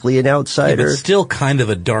exactly an outsider. Yeah, but still kind of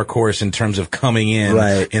a dark horse in terms of coming in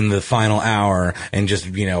in the final hour and just,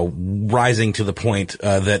 rising to the point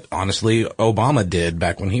that honestly Obama did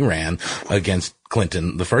back when he ran against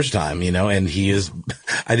Clinton the first time, and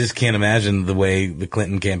I just can't imagine the way the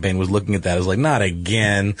Clinton campaign was looking at that as like, not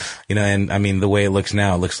again, and I mean, the way it looks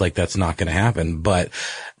now, it looks like that's not going to happen, but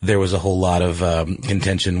there was a whole lot of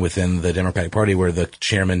contention within the Democratic Party where the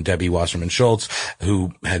chairman, Debbie Wasserman Schultz,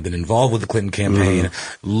 who had been involved with the Clinton campaign,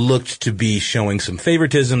 looked to be showing some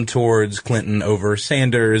favoritism towards Clinton over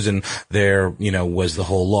Sanders. And there, was the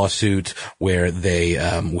whole lawsuit where they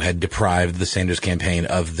had deprived the Sanders campaign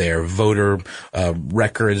of their voter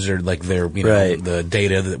records or like their, the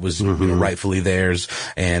data that was rightfully theirs.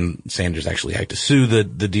 And Sanders actually had to sue the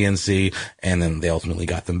DNC, and then they ultimately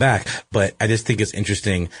got them back. But I just think it's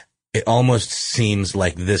interesting. It almost seems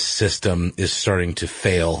like this system is starting to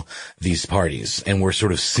fail these parties, and we're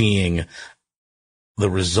sort of seeing the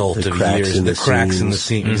result of years, the cracks in the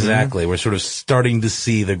seam. Mm-hmm. Exactly. We're sort of starting to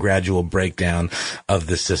see the gradual breakdown of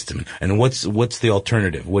the system. And what's the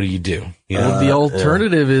alternative? What do you do? The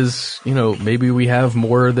alternative is, maybe we have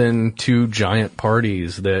more than two giant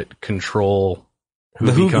parties that control who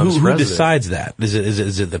becomes president. Who decides that?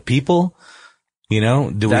 Is it the people?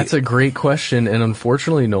 That's a great question. And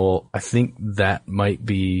unfortunately, Noel, I think that might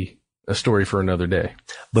be a story for another day.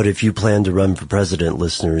 But if you plan to run for president,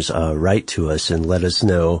 listeners, write to us and let us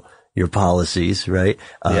know your policies, right?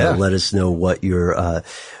 Let us know what your, I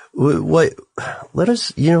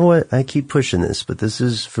keep pushing this, but this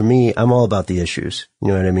is, for me, I'm all about the issues. You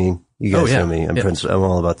know what I mean? You guys know me. I'm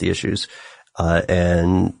all about the issues.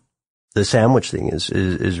 And the sandwich thing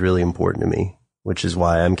is really important to me, which is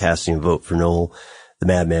why I'm casting a vote for Noel, the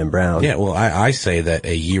Madman Brown. Yeah, well, I say that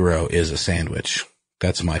a gyro is a sandwich.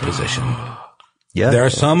 That's my position. There are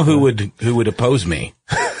some who would oppose me.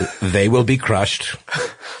 They will be crushed.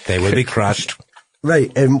 They will be crushed.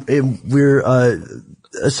 Right, and we're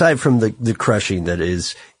aside from the crushing that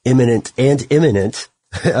is imminent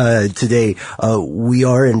today, we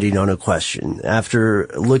are ending on a question. After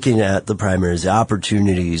looking at the primaries, the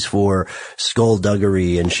opportunities for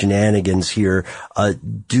skullduggery and shenanigans here,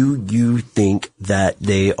 do you think that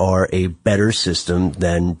they are a better system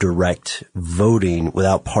than direct voting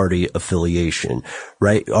without party affiliation?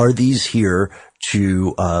 Right? Are these here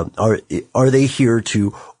to, are they here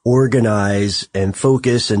to organize and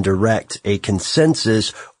focus and direct a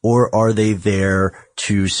consensus, or are they there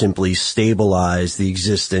to simply stabilize the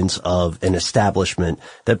existence of an establishment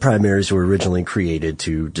that primaries were originally created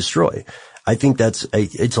to destroy? I think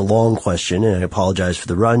it's a long question, and I apologize for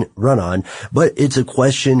the run on, but it's a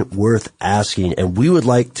question worth asking, and we would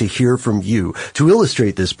like to hear from you. To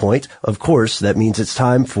illustrate this point, of course, that means it's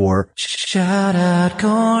time for Shout Out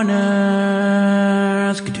Corners.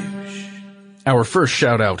 Our first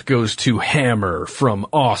shout out goes to Hammer from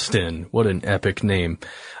Austin. What an epic name.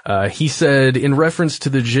 He said, in reference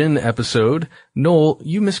to the Jinn episode, Noel,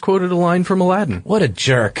 you misquoted a line from Aladdin. What a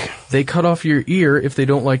jerk. They cut off your ear if they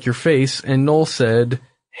don't like your face, and Noel said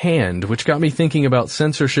hand, which got me thinking about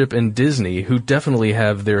censorship and Disney, who definitely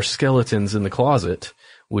have their skeletons in the closet.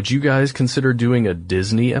 Would you guys consider doing a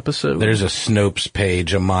Disney episode? There's a Snopes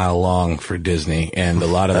page a mile long for Disney, and a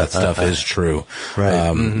lot of that stuff is true.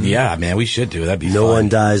 Right. Yeah, man, we should do it. That'd be fun. No one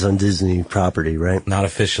dies on Disney property, right? Not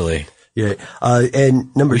officially. Yeah.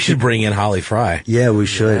 And we should bring in Holly Fry. Yeah, we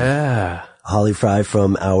should. Yeah. Holly Fry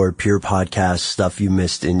from our peer podcast, Stuff You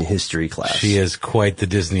Missed in History Class. She is quite the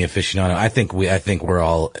Disney aficionado. I think we're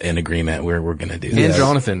all in agreement. We're going to do this. And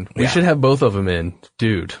Jonathan. We should have both of them in.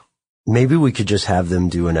 Dude. Maybe we could just have them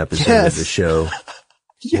do an episode of the show.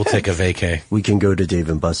 We'll take a vacay. We can go to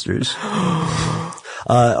Dave & Buster's.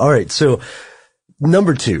 All right. So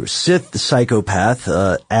number 2, Sith Psychopath,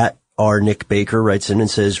 at R. Nick Baker writes in and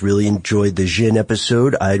says, really enjoyed the Jin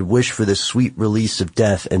episode. I'd wish for the sweet release of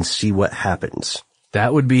death and see what happens.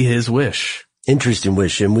 That would be his wish. Interesting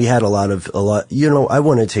wish. And we had a lot, I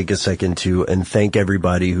want to take a second to and thank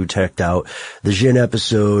everybody who checked out the Jin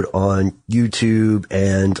episode on YouTube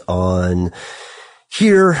and on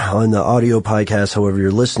here on the audio podcast, however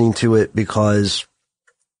you're listening to it, because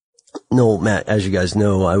No, Matt, as you guys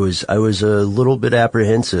know, I was a little bit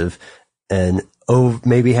apprehensive and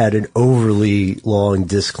maybe had an overly long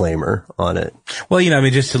disclaimer on it. Well,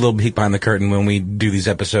 just a little peek behind the curtain. When we do these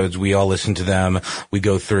episodes, we all listen to them. We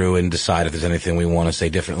go through and decide if there's anything we want to say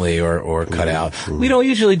differently or cut out. We don't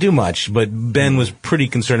usually do much, but Ben was pretty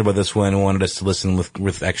concerned about this one and wanted us to listen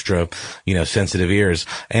with extra, sensitive ears.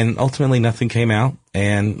 And ultimately nothing came out.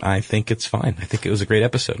 And I think it's fine. I think it was a great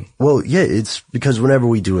episode. Well, yeah, it's because whenever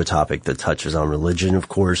we do a topic that touches on religion, of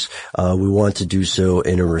course, we want to do so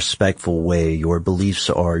in a respectful way. Your beliefs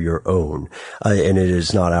are your own. And it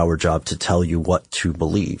is not our job to tell you what to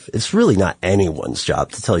believe. It's really not anyone's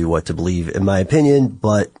job to tell you what to believe, in my opinion.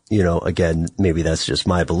 But, again, maybe that's just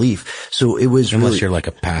my belief. So it was Unless you're like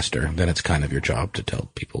a pastor, then it's kind of your job to tell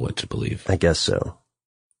people what to believe. I guess so.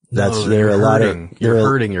 You're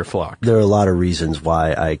hurting your flock. There are a lot of reasons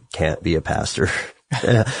why I can't be a pastor.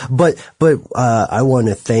 But I want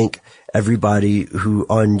to thank everybody who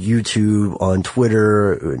on YouTube, on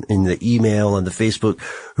Twitter, in the email, on the Facebook,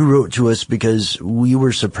 who wrote to us, because we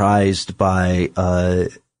were surprised by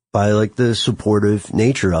like the supportive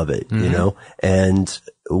nature of it, and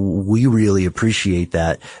we really appreciate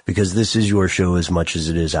that, because this is your show as much as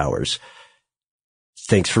it is ours.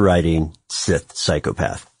 Thanks for writing, Sith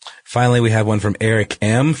Psychopath. Finally, we have one from Eric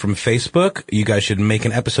M. from Facebook. You guys should make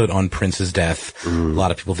an episode on Prince's death. A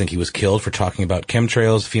lot of people think he was killed for talking about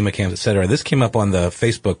chemtrails, FEMA camps, etc. This came up on the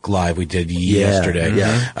Facebook Live we did yesterday.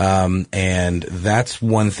 Yeah. And that's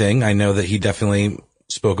one thing. I know that he definitely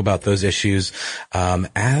spoke about those issues,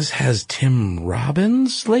 as has Tim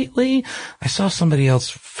Robbins lately. I saw somebody else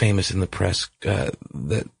famous in the press,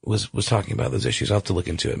 that was talking about those issues. I'll have to look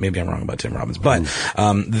into it. Maybe I'm wrong about Tim Robbins, but,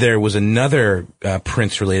 there was another,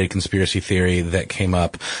 Prince related conspiracy theory that came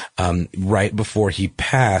up, right before he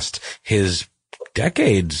passed. His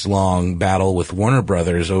decades-long battle with Warner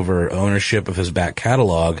Brothers over ownership of his back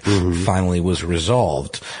catalog finally was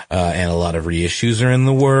resolved, and a lot of reissues are in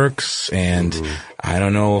the works. And I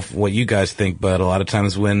don't know what you guys think, but a lot of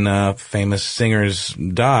times when famous singers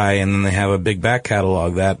die and then they have a big back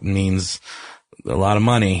catalog, that means a lot of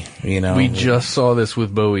money, We just saw this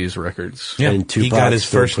with Bowie's records. Yeah, he got his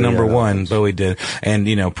first number one. Bowie did.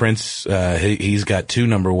 And, Prince, he's got 2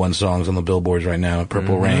 number 1 songs on the billboards right now,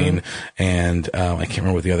 Purple Rain, and, I can't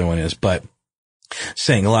remember what the other one is, but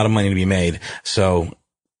saying a lot of money to be made. So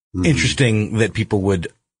interesting that people would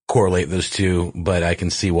correlate those two, but I can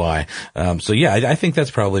see why. So yeah, I think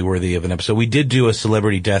that's probably worthy of an episode. We did do a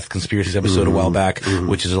celebrity death conspiracies episode a while back,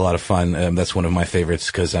 which is a lot of fun. That's one of my favorites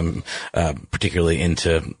because I'm particularly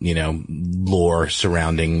into, lore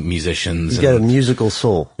surrounding musicians. You got a musical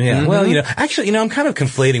soul. Yeah. Well, actually, I'm kind of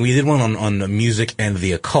conflating. We did one on the music and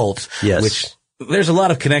the occult, which there's a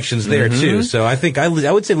lot of connections there too. So I think I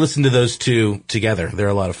would say listen to those two together. They're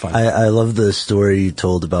a lot of fun. I love the story you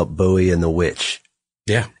told about Bowie and the witch.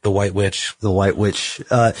 Yeah, the White Witch. The White Witch.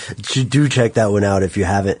 Do check that one out if you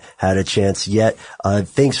haven't had a chance yet.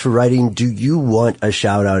 Thanks for writing. Do you want a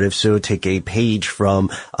shout out? If so, take a page from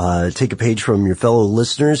your fellow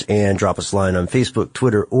listeners and drop us a line on Facebook,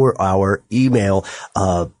 Twitter, or our email.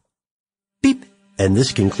 Beep. And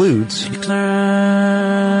this concludes.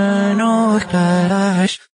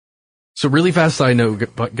 So really fast side note,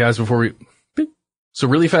 guys, before we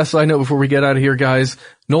get out of here, guys,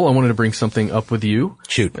 Noel, I wanted to bring something up with you.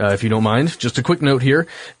 Shoot. If you don't mind. Just a quick note here.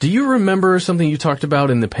 Do you remember something you talked about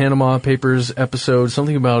in the Panama Papers episode?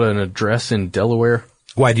 Something about an address in Delaware?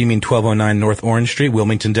 Why, do you mean 1209 North Orange Street,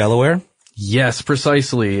 Wilmington, Delaware? Yes,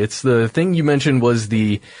 precisely. It's the thing you mentioned was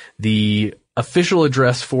the official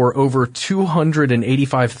address for over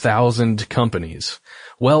 285,000 companies.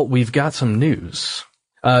 Well, we've got some news.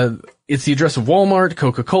 It's the address of Walmart,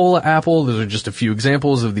 Coca-Cola, Apple. Those are just a few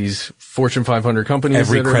examples of these Fortune 500 companies.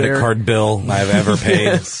 Every credit card bill I've ever paid.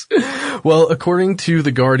 Yes. Well, according to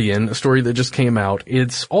The Guardian, a story that just came out,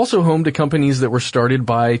 it's also home to companies that were started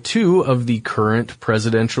by 2 of the current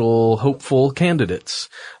presidential hopeful candidates,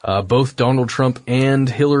 both Donald Trump and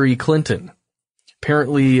Hillary Clinton.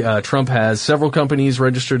 Apparently, Trump has several companies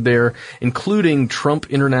registered there, including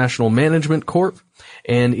Trump International Management Corp.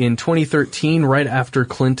 And in 2013, right after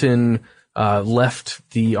Clinton left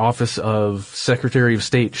the office of Secretary of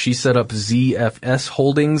State, she set up ZFS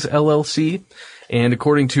Holdings LLC. And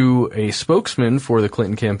according to a spokesman for the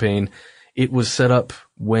Clinton campaign, it was set up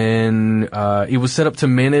to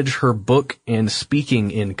manage her book and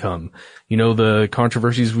speaking income. The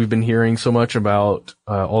controversies we've been hearing so much about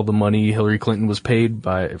all the money Hillary Clinton was paid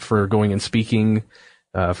for going and speaking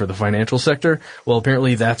for the financial sector. Well,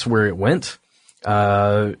 apparently that's where it went.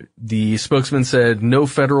 The spokesman said no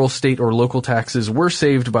federal, state, or local taxes were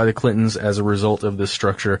saved by the Clintons as a result of this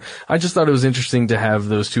structure. I just thought it was interesting to have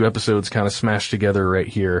those two episodes kind of smashed together right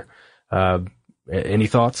here. Any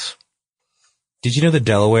thoughts? Did you know that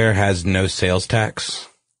Delaware has no sales tax?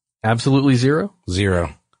 Absolutely zero?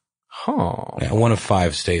 Zero. Huh. Yeah, one of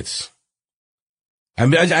 5 states.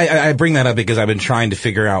 I bring that up because I've been trying to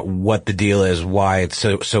figure out what the deal is, why it's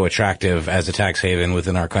so attractive as a tax haven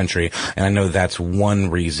within our country. And I know that's one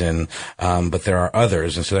reason, but there are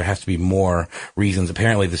others. And so there has to be more reasons.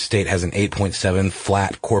 Apparently the state has an 8.7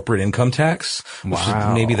 flat corporate income tax.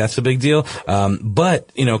 Wow. Maybe that's a big deal.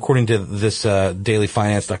 But, according to this,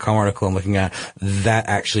 dailyfinance.com article I'm looking at, that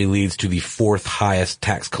actually leads to the 4th highest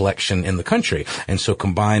tax collection in the country. And so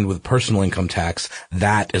combined with personal income tax,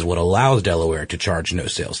 that is what allows Delaware to charge no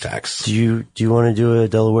sales tax. Do you want to do a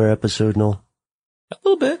Delaware episode, Noel? A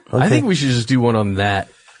little bit. Okay. I think we should just do one on that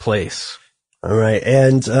place. All right.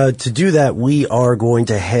 And to do that, we are going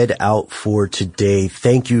to head out for today.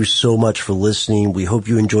 Thank you so much for listening. We hope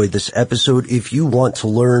you enjoyed this episode. If you want to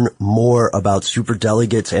learn more about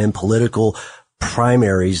superdelegates and political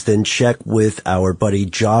primaries, then check with our buddy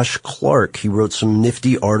Josh Clark. He wrote some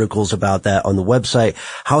nifty articles about that on the website,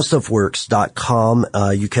 howstuffworks.com.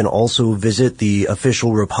 You can also visit the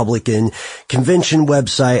official Republican convention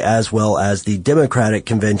website as well as the Democratic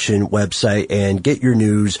convention website and get your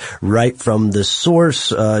news right from the source.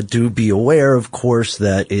 Do be aware, of course,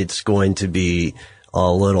 that it's going to be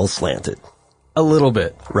a little slanted. A little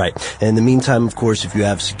bit. Right. And in the meantime, of course, if you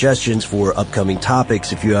have suggestions for upcoming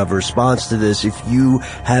topics, if you have a response to this, if you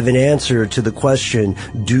have an answer to the question,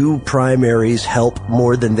 do primaries help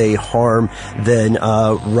more than they harm, then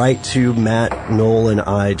write to Matt, Noel, and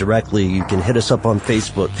I directly. You can hit us up on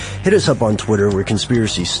Facebook, hit us up on Twitter. We're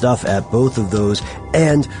Conspiracy Stuff at both of those.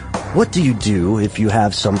 And what do you do if you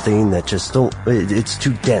have something that just it's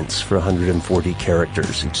too dense for 140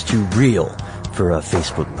 characters? It's too real for a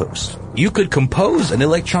Facebook post. You could compose an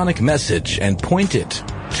electronic message and point it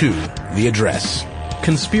to the address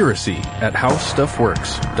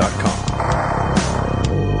conspiracy@howstuffworks.com.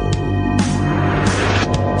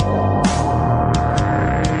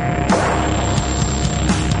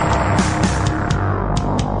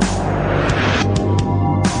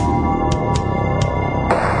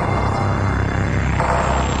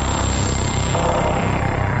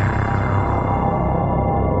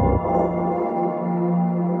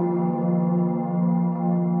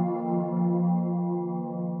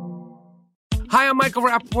 Hi, I'm Michael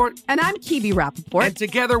Rappaport. And I'm Kibi Rappaport. And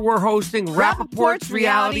together we're hosting Rappaport's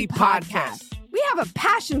Reality Podcast. We have a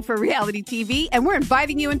passion for reality TV, and we're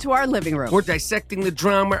inviting you into our living room. We're dissecting the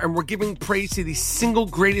drama, and we're giving praise to the single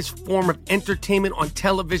greatest form of entertainment on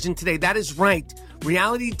television today. That is right.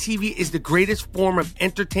 Reality TV is the greatest form of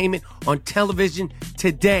entertainment on television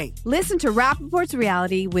today. Listen to Rappaport's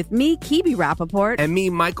Reality with me, Kibi Rappaport. And me,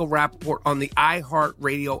 Michael Rappaport, on the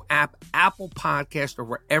iHeartRadio app, Apple Podcast, or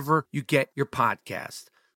wherever you get your podcast.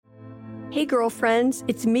 Hey, girlfriends,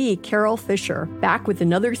 it's me, Carol Fisher, back with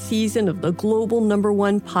another season of the global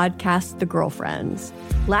 #1 podcast, The Girlfriends.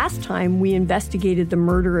 Last time, we investigated the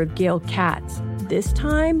murder of Gail Katz. This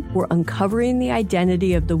time, we're uncovering the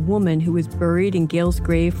identity of the woman who was buried in Gail's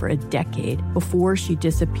grave for a decade before she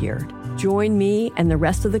disappeared. Join me and the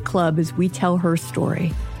rest of the club as we tell her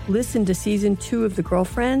story. Listen to Season 2 of The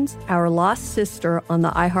Girlfriends, Our Lost Sister on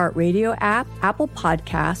the iHeartRadio app, Apple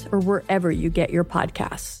Podcasts, or wherever you get your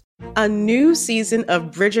podcasts. A new season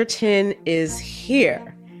of Bridgerton is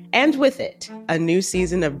here. And with it, a new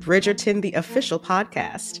season of Bridgerton, the official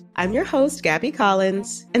podcast. I'm your host, Gabby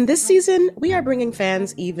Collins, and this season, we are bringing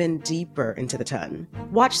fans even deeper into the ton.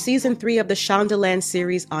 Watch Season 3 of the Shondaland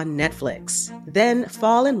series on Netflix. Then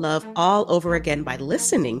fall in love all over again by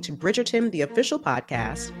listening to Bridgerton, the official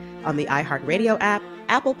podcast, on the iHeartRadio app,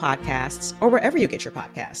 Apple Podcasts, or wherever you get your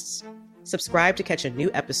podcasts. Subscribe to catch a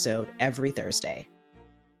new episode every Thursday.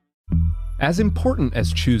 As important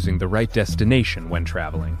as choosing the right destination when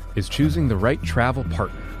traveling is choosing the right travel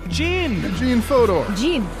partner. Gene Fodor.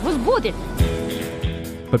 Gene, was good.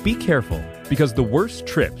 But be careful, because the worst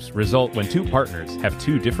trips result when two partners have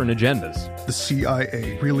two different agendas. The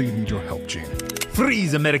CIA really need your help, Gene.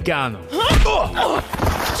 Freeze, Americano.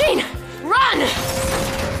 Gene, run!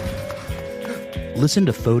 Listen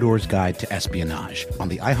to Fodor's Guide to Espionage on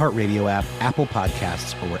the iHeartRadio app, Apple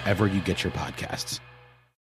Podcasts, or wherever you get your podcasts.